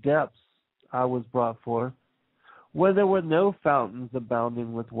no depths, I was brought forth, when there were no fountains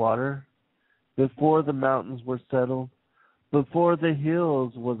abounding with water. Before the mountains were settled, before the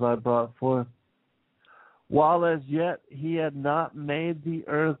hills was I brought forth. While as yet he had not made the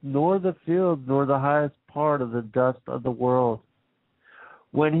earth, nor the fields, nor the highest part of the dust of the world.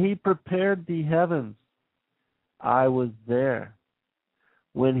 When he prepared the heavens, I was there.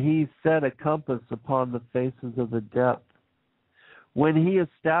 When he set a compass upon the faces of the depth. When he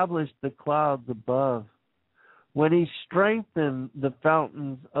established the clouds above. When he strengthened the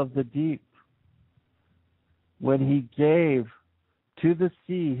fountains of the deep. When he gave to the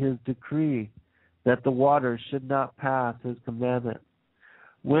sea his decree, that the waters should not pass his commandment.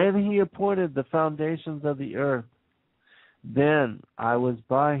 When he appointed the foundations of the earth, then I was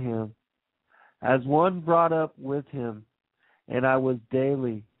by him, as one brought up with him, and I was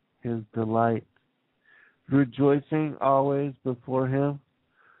daily his delight, rejoicing always before him,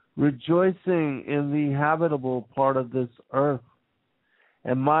 rejoicing in the habitable part of this earth,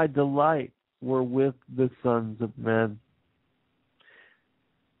 and my delight were with the sons of men."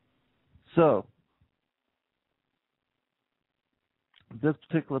 So, this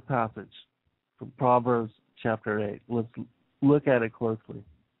particular passage from Proverbs chapter 8, let's look at it closely.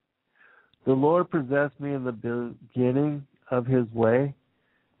 "The Lord possessed me in the beginning of his way,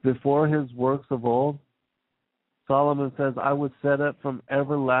 before his works of old." Solomon says, "I was set up from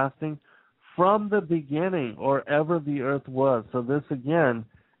everlasting, from the beginning, or ever the earth was." So this again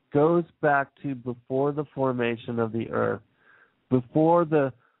goes back to before the formation of the earth, before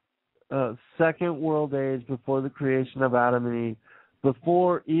the second world age, before the creation of Adam and Eve,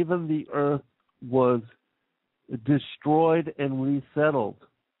 before even the earth was destroyed and resettled,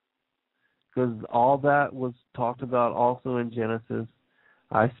 because all that was talked about also in Genesis.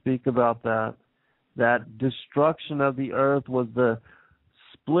 I speak about that. That destruction of the earth was the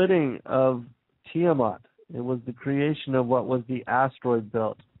splitting of Tiamat. It was the creation of what was the asteroid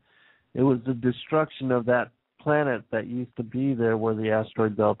belt. It was the destruction of that planet that used to be there where the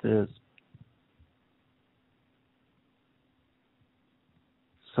asteroid belt is.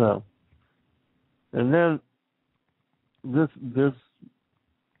 So, and then this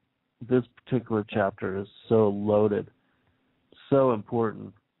particular chapter is so loaded, so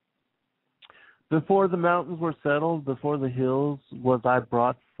important. "Before the mountains were settled, before the hills was I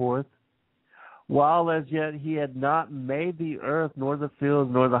brought forth, while as yet he had not made the earth, nor the fields,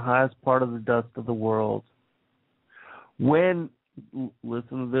 nor the highest part of the dust of the world. When,"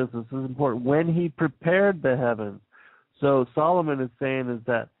 listen to this is important, "when he prepared the heavens." So Solomon is saying is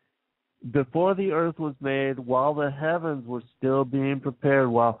that before the earth was made, while the heavens were still being prepared,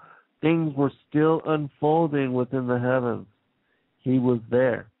 while things were still unfolding within the heavens, he was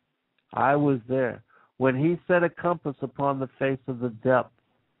there. I was there. When he set a compass upon the face of the depth,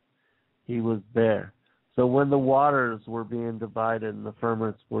 he was there. So when the waters were being divided and the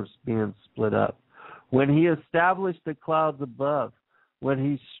firmaments were being split up, when he established the clouds above, when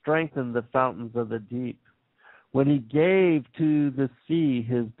he strengthened the fountains of the deep, when he gave to the sea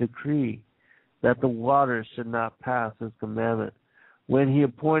his decree that the waters should not pass his commandment, when he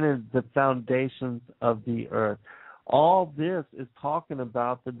appointed the foundations of the earth. All this is talking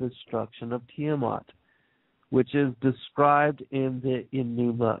about the destruction of Tiamat, which is described in the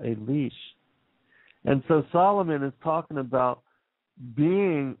Enuma Elish. And so Solomon is talking about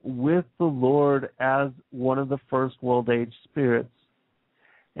being with the Lord as one of the first world age spirits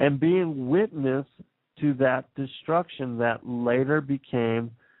and being witness to that destruction that later became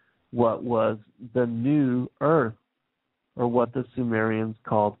what was the new earth, or what the Sumerians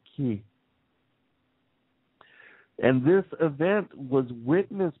called Ki. And this event was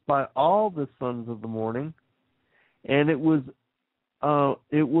witnessed by all the sons of the morning, and it was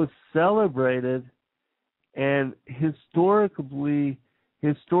celebrated and historically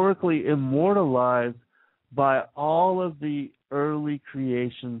immortalized by all of the early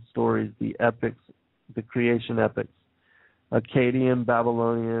creation stories, the epics, the creation epics, Akkadian,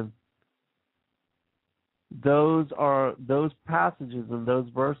 Babylonian. Those passages and those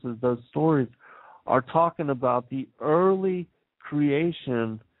verses, those stories are talking about the early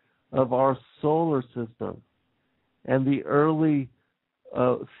creation of our solar system and the early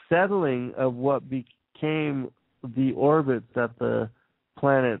settling of what became the orbits that the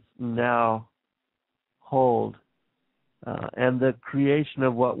planets now hold, and the creation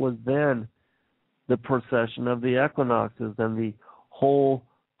of what was then the procession of the equinoxes and the whole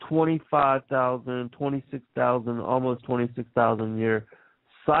 25,000, 26,000, almost 26,000 year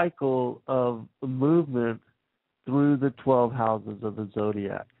cycle of movement through the 12 houses of the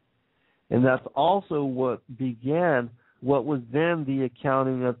zodiac. And that's also what began what was then the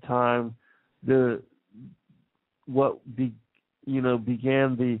accounting of time, began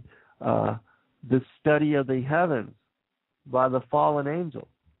the study of the heavens by the fallen angel.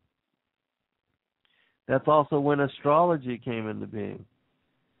 That's also when astrology came into being,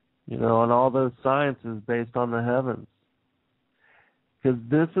 and all those sciences based on the heavens. Because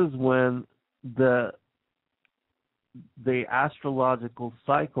this is when the astrological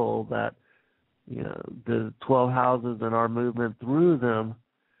cycle that, the 12 houses and our movement through them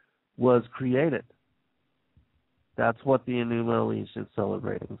was created. That's what the Enuma Elish is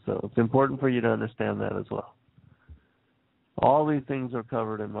celebrating. So it's important for you to understand that as well. All these things are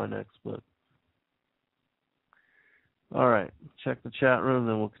covered in my next book. All right, check the chat room,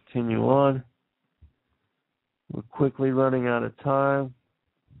 then we'll continue on. We're quickly running out of time.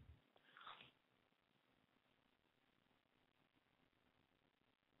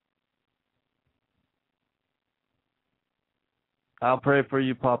 I'll pray for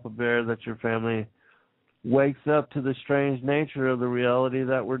you, Papa Bear, that your family wakes up to the strange nature of the reality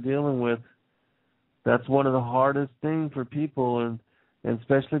that we're dealing with. That's one of the hardest things for people, and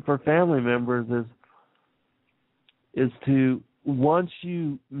especially for family members, is to, once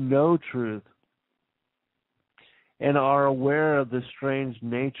you know truth and are aware of the strange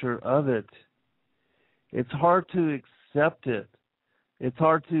nature of it, it's hard to accept it. It's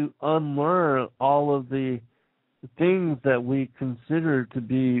hard to unlearn all of the things that we consider to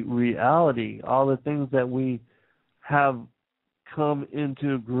be reality, all the things that we have come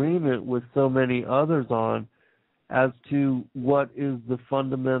into agreement with so many others on as to what is the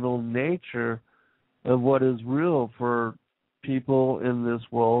fundamental nature of what is real for people in this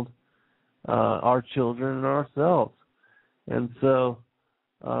world, our children and ourselves. And so,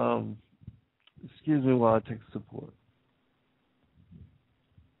 excuse me while I take support.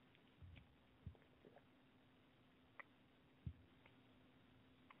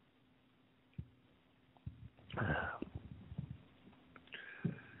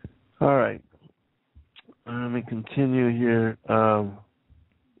 All right. Let me continue here.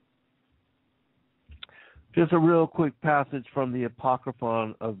 Just a real quick passage from the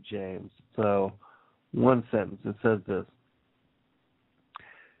Apocryphon of James. So, one sentence. It says this.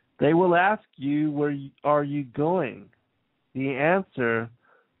 They will ask you, where are you going? The answer,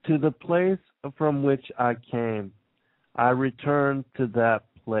 to the place from which I came. I return to that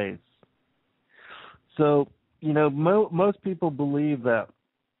place. So, most people believe that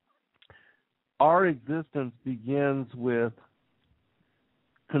our existence begins with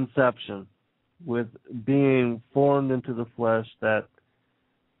conception, with being formed into the flesh, that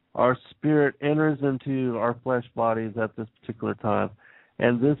our spirit enters into our flesh bodies at this particular time.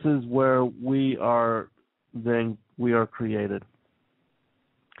 And this is where we are created.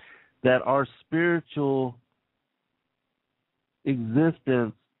 That our spiritual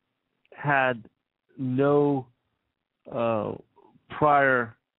existence had no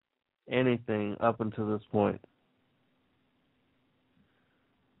prior anything up until this point.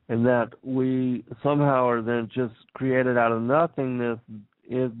 And that we somehow are then just created out of nothingness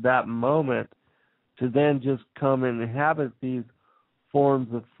in that moment to then just come and inhabit these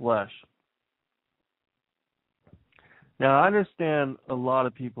forms of flesh. Now, I understand a lot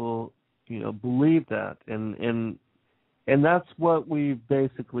of people, believe that, and that's what we've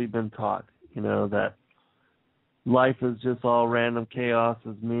basically been taught, that life is just all random chaos,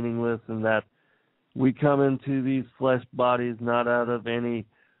 is meaningless, and that we come into these flesh bodies not out of any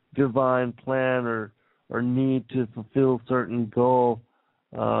divine plan or need to fulfill certain goal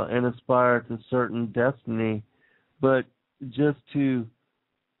and aspire to certain destiny, but just to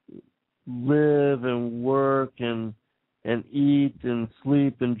live and work and eat and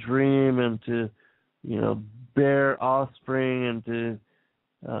sleep and dream and to bear offspring and to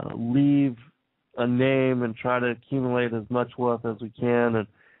leave a name and try to accumulate as much wealth as we can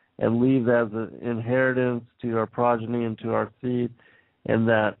and leave as an inheritance to our progeny and to our seed, and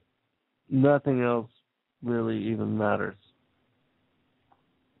that nothing else really even matters.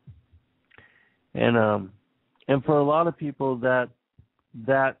 And for a lot of people,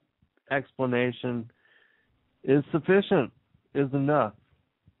 that explanation is sufficient, is enough,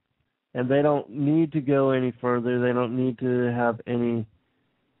 and they don't need to go any further. They don't need to have any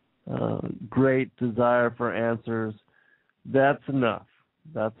great desire for answers. That's enough.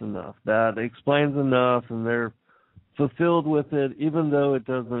 That's enough. That explains enough, and they're fulfilled with it, even though it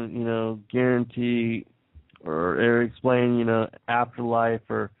doesn't, guarantee or explain, afterlife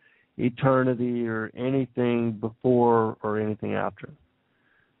or eternity or anything before or anything after.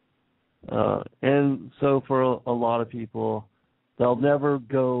 And so for a lot of people, they'll never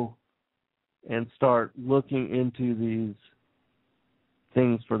go and start looking into these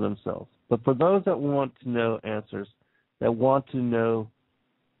things for themselves. But for those that want to know answers, that want to know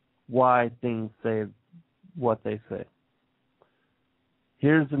why things say what they say,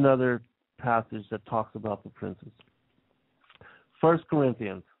 here's another passage that talks about the princes. 1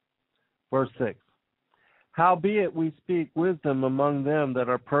 Corinthians, verse 6. Howbeit we speak wisdom among them that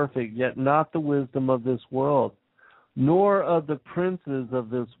are perfect, yet not the wisdom of this world, nor of the princes of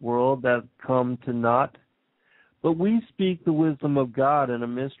this world that come to naught. But we speak the wisdom of God in a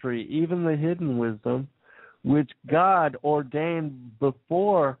mystery, even the hidden wisdom, which God ordained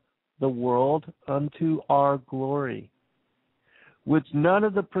before the world unto our glory, which none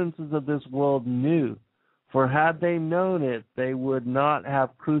of the princes of this world knew. For had they known it, they would not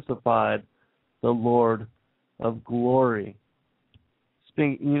have crucified the Lord of glory.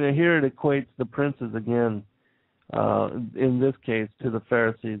 Here it equates the princes again, in this case, to the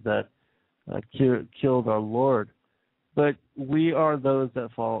Pharisees that killed our Lord. But we are those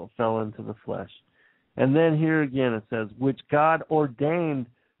that fell into the flesh. And then here again it says, which God ordained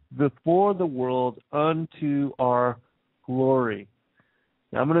before the world unto our glory.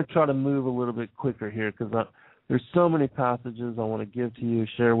 Now I'm going to try to move a little bit quicker here because there's so many passages I want to give to you,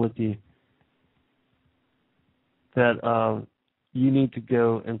 share with you, that you need to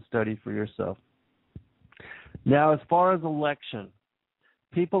go and study for yourself. Now, as far as election,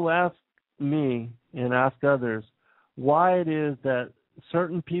 people ask me and ask others why it is that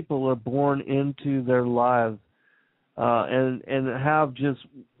certain people are born into their lives and have just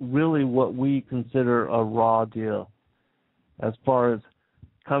really what we consider a raw deal as far as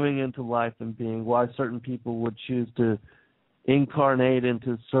coming into life and being, why certain people would choose to incarnate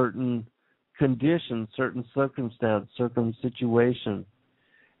into certain conditions, certain circumstance, certain situation,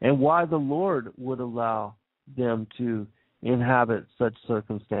 and why the Lord would allow them to inhabit such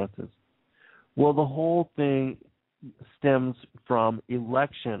circumstances. Well, the whole thing stems from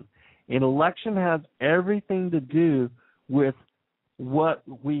election. And election has everything to do with what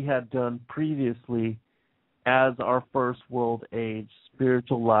we had done previously as our first world age,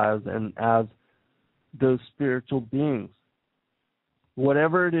 spiritual lives, and as those spiritual beings.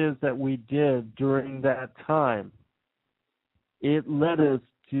 Whatever it is that we did during that time, it led us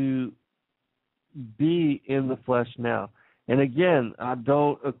to be in the flesh now. And again, I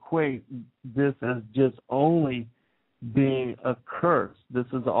don't equate this as just only being a curse. This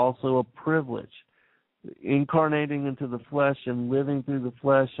is also a privilege. Incarnating into the flesh and living through the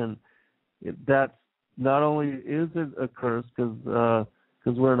flesh, and that's not only is it a curse because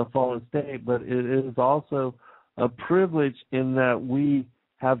we're in a fallen state, but it is also a privilege in that we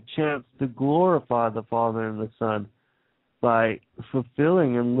have chance to glorify the Father and the Son by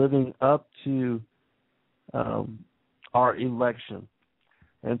fulfilling and living up to our election.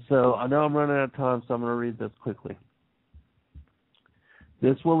 And so I know I'm running out of time, so I'm going to read this quickly.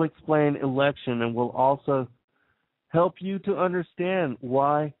 This will explain election and will also help you to understand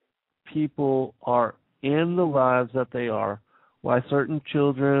why people are in the lives that they are, why certain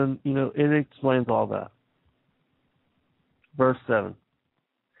children, it explains all that. Verse 7.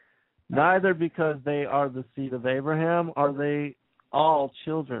 Neither because they are the seed of Abraham are they all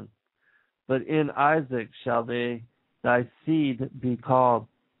children, but in Isaac shall they thy seed be called.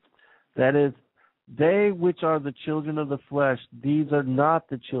 That is, they which are the children of the flesh, these are not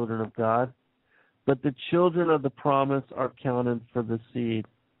the children of God, but the children of the promise are counted for the seed.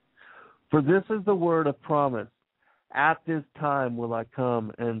 For this is the word of promise. At this time will I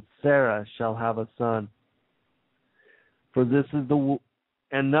come, and Sarah shall have a son. For this is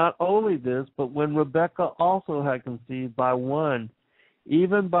and not only this, but when Rebekah also had conceived by one,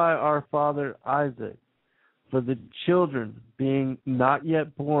 even by our father Isaac, for the children being not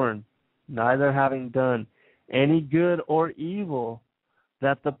yet born, neither having done any good or evil,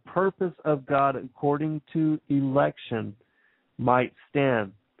 that the purpose of God according to election might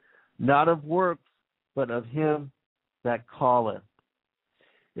stand, not of works, but of him that calleth.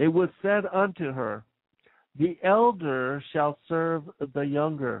 It was said unto her, the elder shall serve the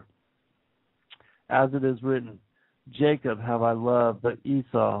younger. As it is written, Jacob have I loved, but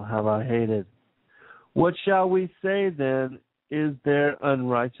Esau have I hated. What shall we say then? Is there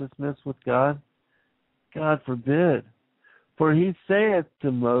unrighteousness with God? God forbid. For he saith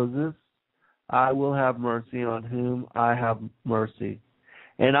to Moses, I will have mercy on whom I have mercy,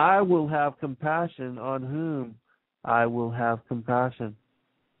 and I will have compassion on whom I will have compassion.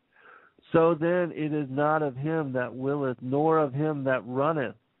 So then it is not of him that willeth, nor of him that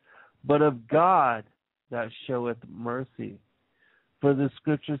runneth, but of God that showeth mercy. For the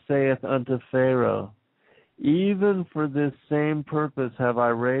scripture saith unto Pharaoh, even for this same purpose have I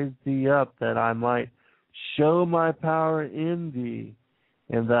raised thee up, that I might show my power in thee,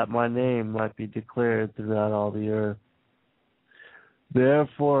 and that my name might be declared throughout all the earth.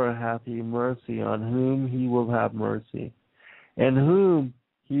 Therefore hath he mercy on whom he will have mercy, and whom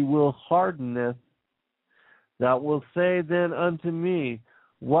he will hardeneth. Thou wilt say then unto me,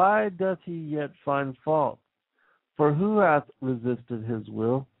 why doth he yet find fault? For who hath resisted his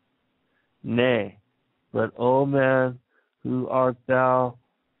will? Nay, but, O man, who art thou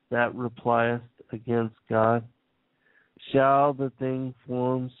that repliest against God? Shall the thing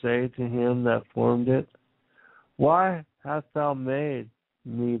formed say to him that formed it, why hast thou made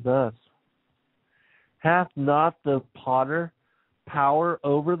me thus? Hath not the potter power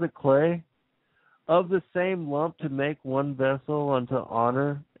over the clay, of the same lump to make one vessel unto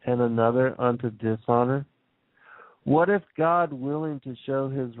honor and another unto dishonor? What if God, willing to show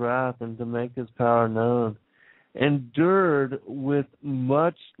his wrath and to make his power known, endured with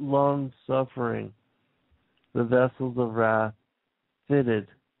much long suffering the vessels of wrath fitted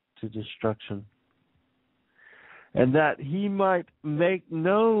to destruction, and that he might make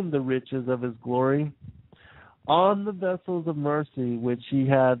known the riches of his glory on the vessels of mercy which he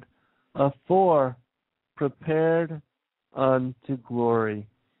had afore prepared unto glory,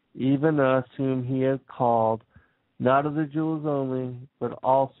 even us whom he has called, not of the Jews only, but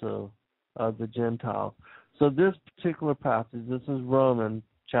also of the Gentiles. So this particular passage, this is Romans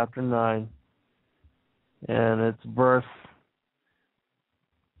chapter 9, and it's verse,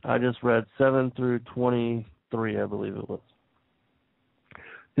 I just read 7 through 23, I believe it was.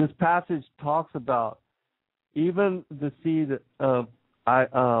 This passage talks about even the seed of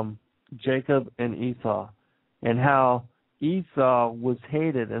Jacob and Esau, and how Esau was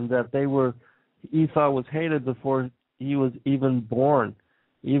hated, and that Esau was hated before he was even born,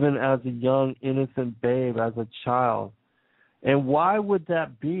 even as a young innocent babe, as a child. And why would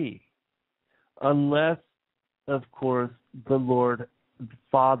that be? Unless, of course, the Lord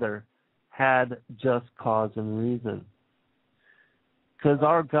Father had just cause and reason. Because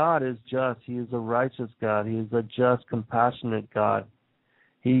our God is just. He is a righteous God. He is a just, compassionate God.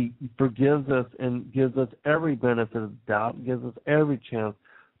 He forgives us and gives us every benefit of the doubt, gives us every chance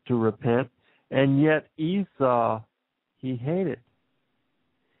to repent. And yet Esau, he hated.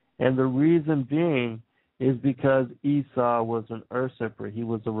 And the reason being is because Esau was an usurper. He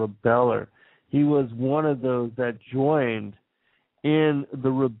was a rebeller. He was one of those that joined in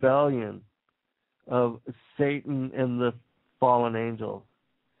the rebellion of Satan and the fallen angels.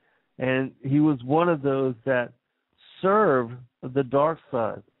 And he was one of those that served the dark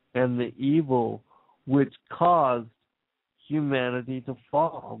side and the evil which caused humanity to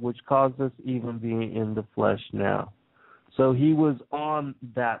fall, which caused us even being in the flesh now. So he was on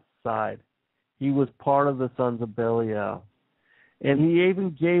that side. He was part of the sons of Belial. And he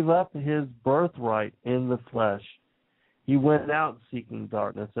even gave up his birthright in the flesh. He went out seeking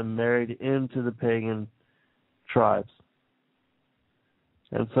darkness and married into the pagan tribes.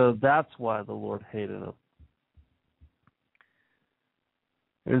 And so that's why the Lord hated him.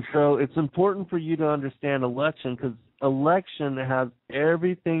 And so it's important for you to understand election, because election has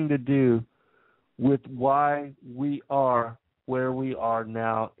everything to do with why we are where we are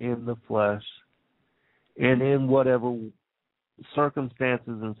now in the flesh. and in whatever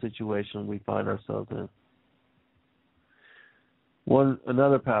circumstances and situation we find ourselves in.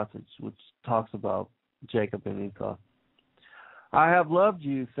 Another passage which talks about Jacob and Esau. I have loved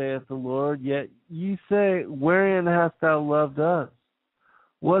you, saith the Lord, yet ye say, wherein hast thou loved us?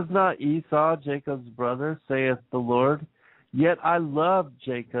 Was not Esau Jacob's brother, saith the Lord? Yet I loved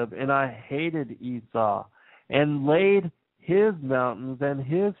Jacob, and I hated Esau, and laid his mountains and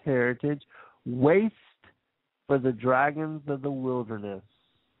his heritage waste for the dragons of the wilderness.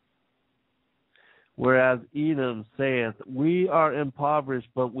 Whereas Edom saith, we are impoverished,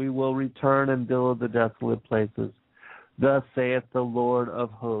 but we will return and build the desolate places. Thus saith the Lord of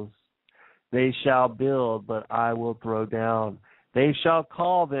hosts, they shall build, but I will throw down. They shall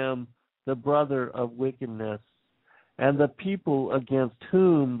call them the brother of wickedness, and the people against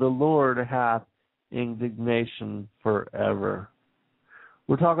whom the Lord hath indignation forever.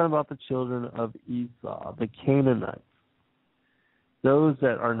 We're talking about the children of Esau, the Canaanites, those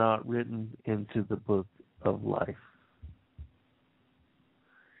that are not written into the book of life.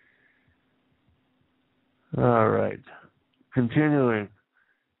 All right. Continuing.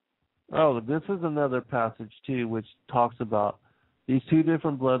 Oh, this is another passage, too, which talks about these two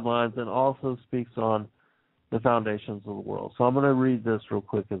different bloodlines and also speaks on the foundations of the world. So I'm going to read this real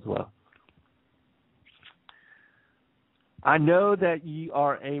quick as well. I know that ye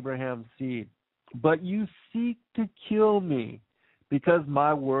are Abraham's seed, but you seek to kill me, because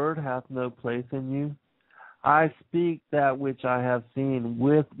my word hath no place in you. I speak that which I have seen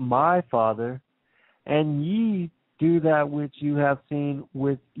with my father, and ye do that which you have seen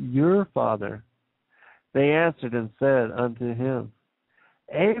with your father. They answered and said unto him,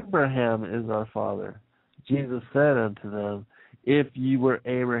 Abraham is our father. Jesus said unto them, if ye were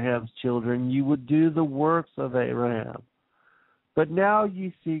Abraham's children, you would do the works of Abraham. But now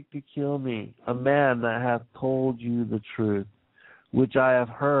ye seek to kill me, a man that hath told you the truth, which I have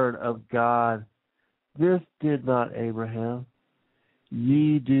heard of God. This did not Abraham.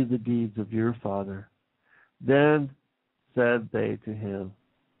 Ye do the deeds of your father. Then said they to him,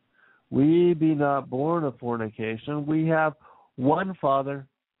 we be not born of fornication. We have one Father,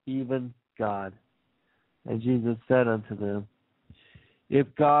 even God. And Jesus said unto them, if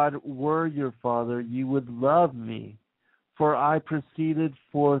God were your Father, you would love me, for I proceeded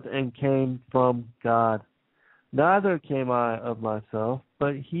forth and came from God. Neither came I of myself,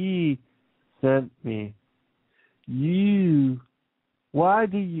 but he sent me. Why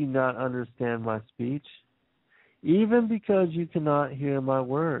do you not understand my speech? Even because you cannot hear my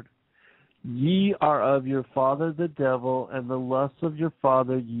word. Ye are of your father the devil, and the lusts of your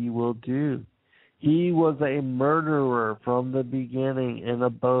father ye will do. He was a murderer from the beginning, and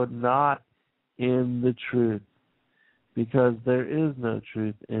abode not in the truth, because there is no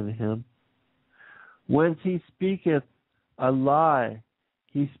truth in him. Whence he speaketh a lie,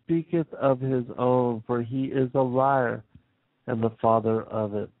 he speaketh of his own, for he is a liar, and the father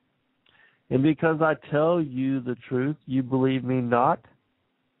of it. And because I tell you the truth, you believe me not?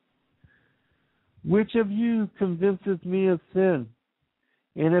 Which of you convinceth me of sin?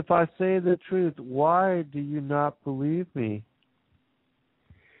 And if I say the truth, why do you not believe me?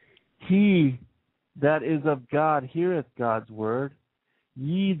 He that is of God heareth God's word.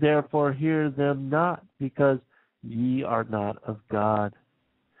 Ye therefore hear them not, because ye are not of God.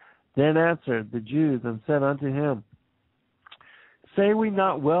 Then answered the Jews and said unto him, say we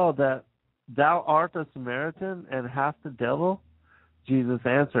not well that thou art a Samaritan and hast a devil? Jesus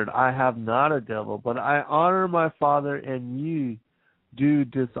answered, I have not a devil, but I honor my Father, and you do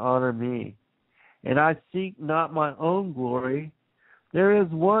dishonor me. And I seek not my own glory. There is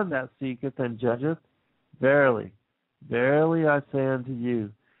one that seeketh and judgeth. Verily, verily I say unto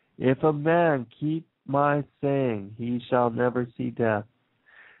you, if a man keep my saying, he shall never see death.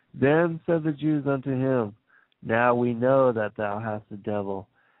 Then said the Jews unto him, now we know that thou hast a devil.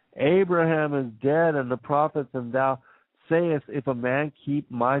 Abraham is dead, and the prophets, and thou sayest, if a man keep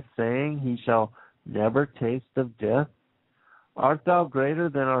my saying, he shall never taste of death. Art thou greater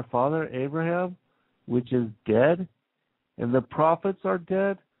than our father Abraham, which is dead, and the prophets are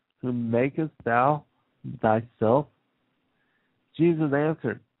dead? Whom makest thou thyself? Jesus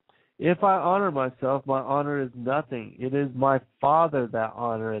answered, if I honor myself, my honor is nothing. It is my Father that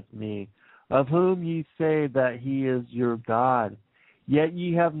honoreth me, of whom ye say that he is your God. Yet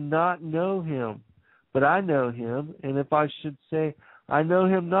ye have not known him, but I know him. And if I should say, I know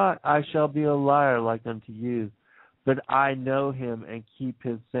him not, I shall be a liar like unto you. But I know him and keep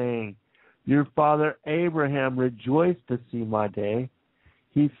his saying. Your father Abraham rejoiced to see my day.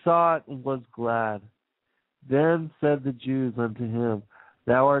 He saw it and was glad. Then said the Jews unto him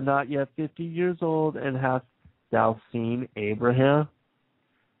Thou art not yet 50 years old, and hast thou seen Abraham?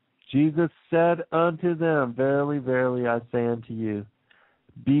 Jesus said unto them, Verily, verily, I say unto you,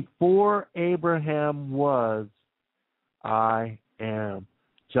 before Abraham was, I am.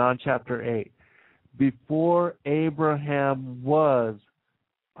 John chapter 8. Before Abraham was,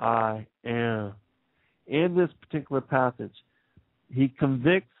 I am. In this particular passage, he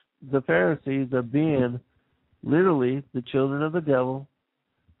convicts the Pharisees of being literally the children of the devil,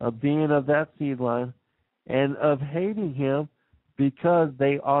 of being of that seed line, and of hating him because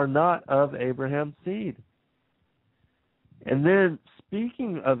they are not of Abraham's seed. And then,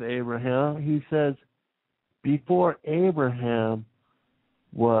 speaking of Abraham, he says, before Abraham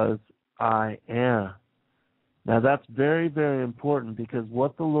was, I am. Now that's very, very important, because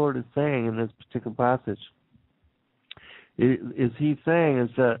what the Lord is saying in this particular passage is he's saying is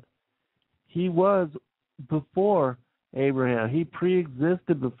that he was before Abraham. He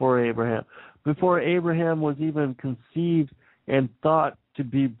preexisted before Abraham. Before Abraham was even conceived and thought to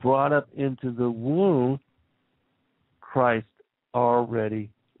be brought up into the womb, Christ already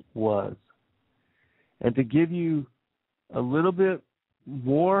was. And to give you a little bit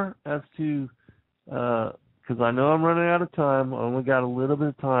more as to, because I know I'm running out of time, I only got a little bit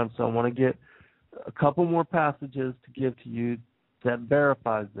of time, so I want to get a couple more passages to give to you that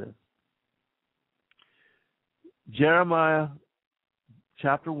verifies this. Jeremiah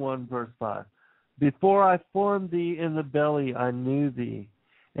chapter 1, verse 5. Before I formed thee in the belly, I knew thee.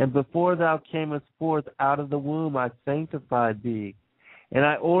 And before thou camest forth out of the womb, I sanctified thee. And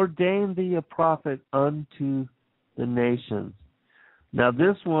I ordained thee a prophet unto the nations. Now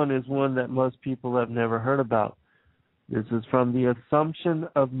this one is one that most people have never heard about. This is from the Assumption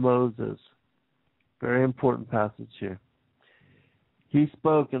of Moses. Very important passage here. He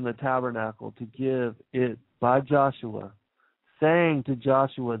spoke in the tabernacle to give it by Joshua, saying to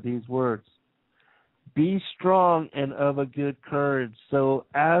Joshua these words, Be strong and of a good courage, so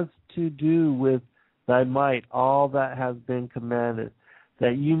as to do with thy might all that has been commanded,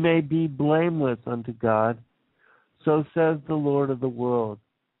 that you may be blameless unto God. So says the Lord of the world.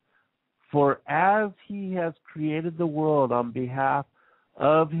 For as he has created the world on behalf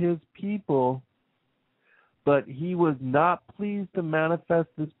of his people, but he was not pleased to manifest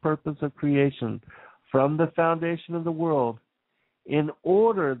this purpose of creation from the foundation of the world, in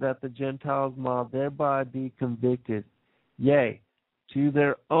order that the Gentiles might thereby be convicted, yea, to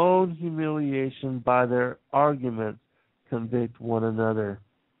their own humiliation by their arguments convict one another.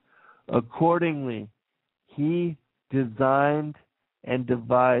 Accordingly, he designed and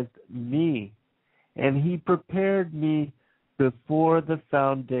devised me, and he prepared me before the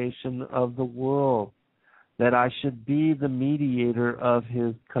foundation of the world, that I should be the mediator of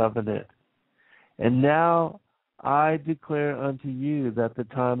his covenant. And now I declare unto you that the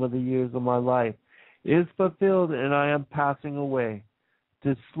time of the years of my life is fulfilled, and I am passing away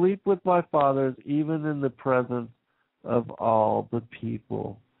to sleep with my fathers, even in the presence of all the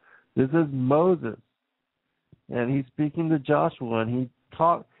people. This is Moses, and he's speaking to Joshua, and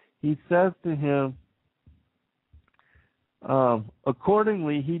he says to him,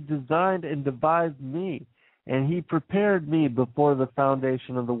 accordingly, he designed and devised me, and he prepared me before the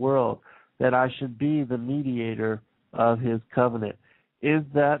foundation of the world, that I should be the mediator of his covenant. Is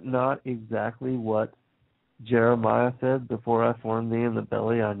that not exactly what Jeremiah said? Before I formed thee in the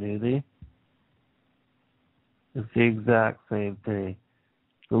belly, I knew thee. It's the exact same thing.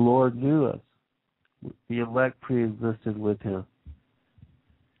 The Lord knew us. The elect pre-existed with him.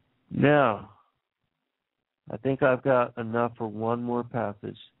 Now, I think I've got enough for one more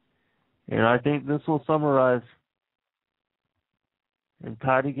passage. And I think this will summarize and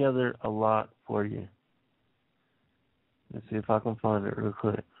tie together a lot for you. Let's see if I can find it real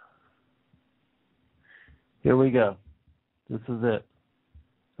quick. Here we go. This is it.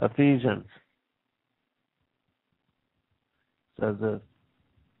 Ephesians says this.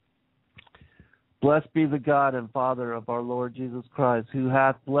 Blessed be the God and Father of our Lord Jesus Christ, who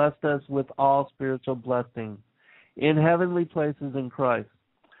hath blessed us with all spiritual blessings in heavenly places in Christ,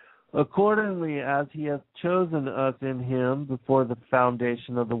 accordingly as he hath chosen us in him before the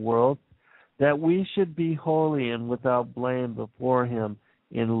foundation of the world, that we should be holy and without blame before him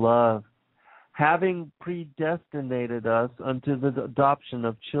in love, having predestinated us unto the adoption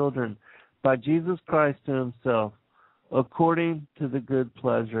of children by Jesus Christ to himself, according to the good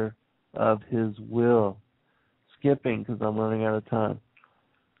pleasure of his will. Skipping, because I'm running out of time.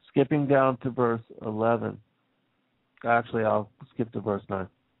 Skipping down to verse 11. Actually, I'll skip to verse 9.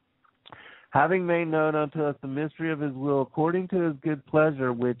 Having made known unto us the mystery of his will, according to his good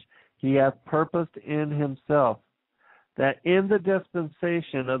pleasure, which he hath purposed in himself, that in the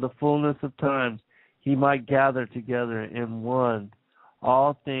dispensation of the fullness of times he might gather together in one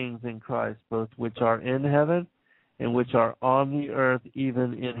all things in Christ, both which are in heaven and which are on the earth,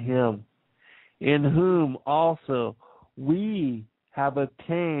 even in him, in whom also we have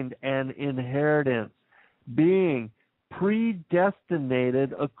obtained an inheritance, being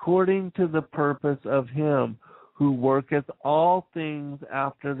predestinated according to the purpose of him who worketh all things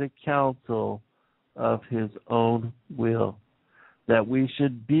after the counsel of his own will, that we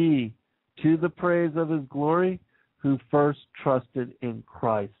should be to the praise of his glory, who first trusted in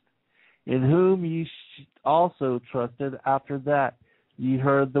Christ, in whom ye also trusted after that ye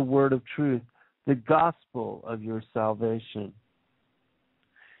heard the word of truth, the gospel of your salvation,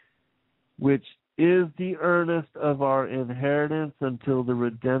 which is the earnest of our inheritance until the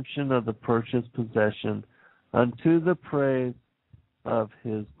redemption of the purchased possession, unto the praise of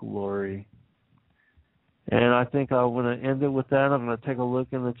his glory. And I think I want to end it with that. I'm going to take a look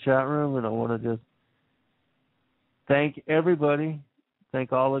in the chat room, and I want to just thank everybody.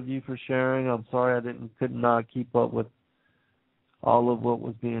 Thank all of you for sharing. I'm sorry I could not keep up with all of what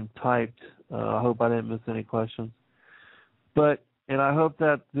was being typed. I hope I didn't miss any questions. And I hope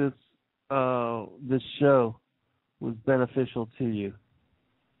that this show was beneficial to you.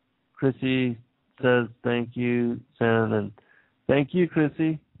 Chrissy says thank you, Sam, and thank you,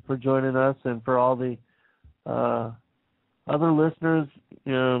 Chrissy, for joining us, and for all the other listeners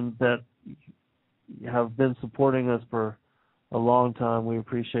that have been supporting us for a long time. We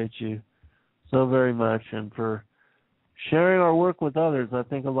appreciate you so very much, and for sharing our work with others. I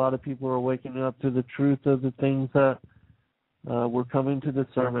think a lot of people are waking up to the truth of the things that we're coming to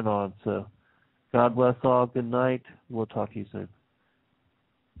discernment on. So God bless all. Good night. We'll talk to you soon.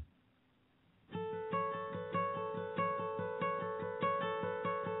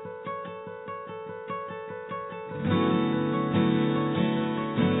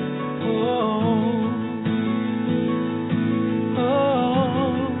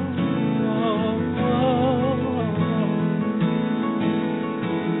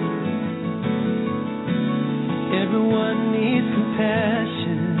 Everyone needs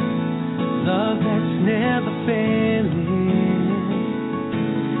compassion, love that's never failing.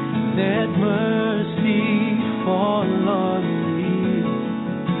 Let mercy fall on me.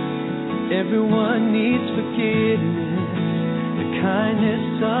 Everyone needs forgiveness, the kindness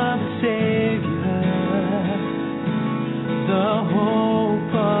of the Savior, the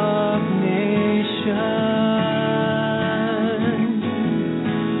hope of nations.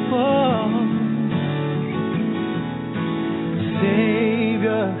 Oh,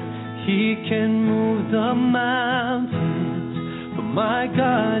 Savior, he can move the mountains, but my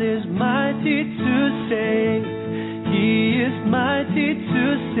God is mighty to save. He is mighty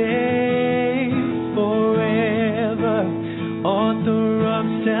to save forever, author of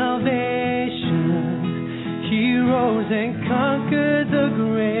salvation. He rose and conquered the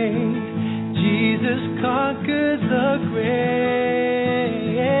grave. Jesus conquered the grave.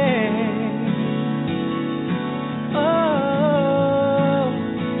 Oh,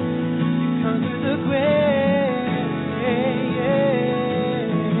 he conquered the grave.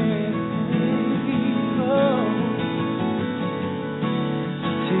 Oh,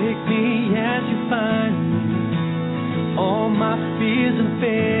 take me as you find me, all my fears and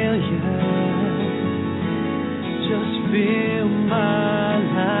failures. Just fill my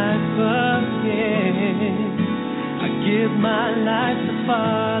life again. I give my life to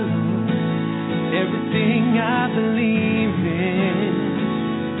follow everything I believe in.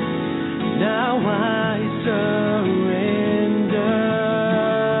 Now I surrender.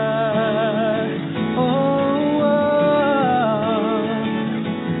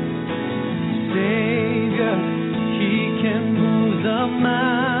 Savior, he can move the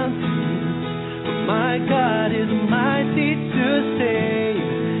mountains, but my God is mighty to save.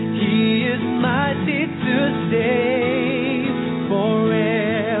 He is mighty to save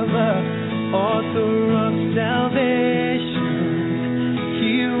forever, author of salvation.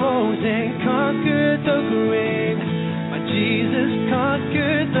 He rose and conquered the grave. My Jesus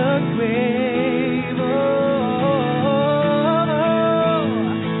conquered the grave. Oh,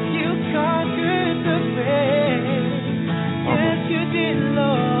 you conquered the grave. Yes, you did,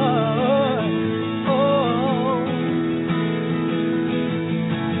 Lord. Oh,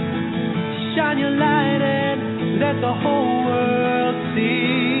 shine your light and let the whole world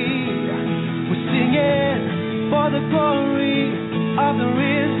see. We're singing for the glory of the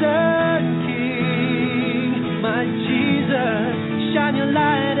risen King. My Jesus, shine your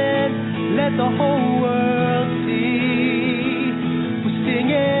light and let the whole world see. We're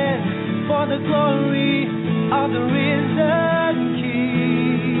singing for the glory of the risen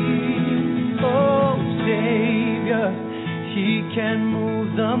King. Oh, Savior, He can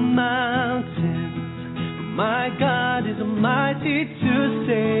move the mountains. My God is mighty to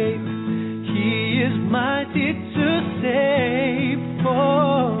save. He is mighty to save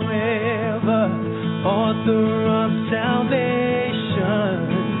forever. Author of salvation,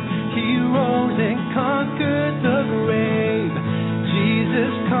 He rose and conquered the grave.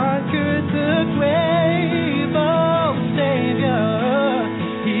 Jesus conquered the grave. Oh, Savior,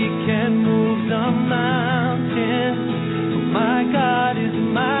 He can move the mountains. My God is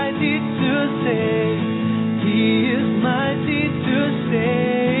mighty to save. He is mighty to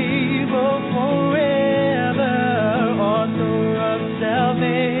save. Oh, forever. Author of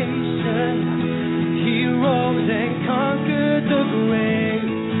salvation, He rose and conquered the grave.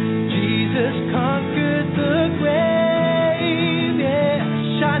 Jesus conquered the grave. Yeah,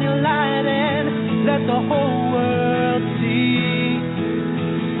 shine your light and let the whole world see.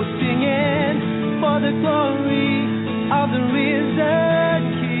 We're singing for the glory of the risen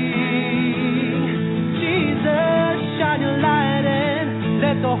King. Jesus, shine your light and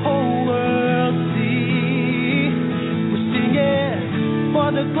let the whole world see. We're singing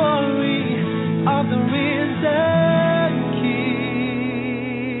for the glory of the risen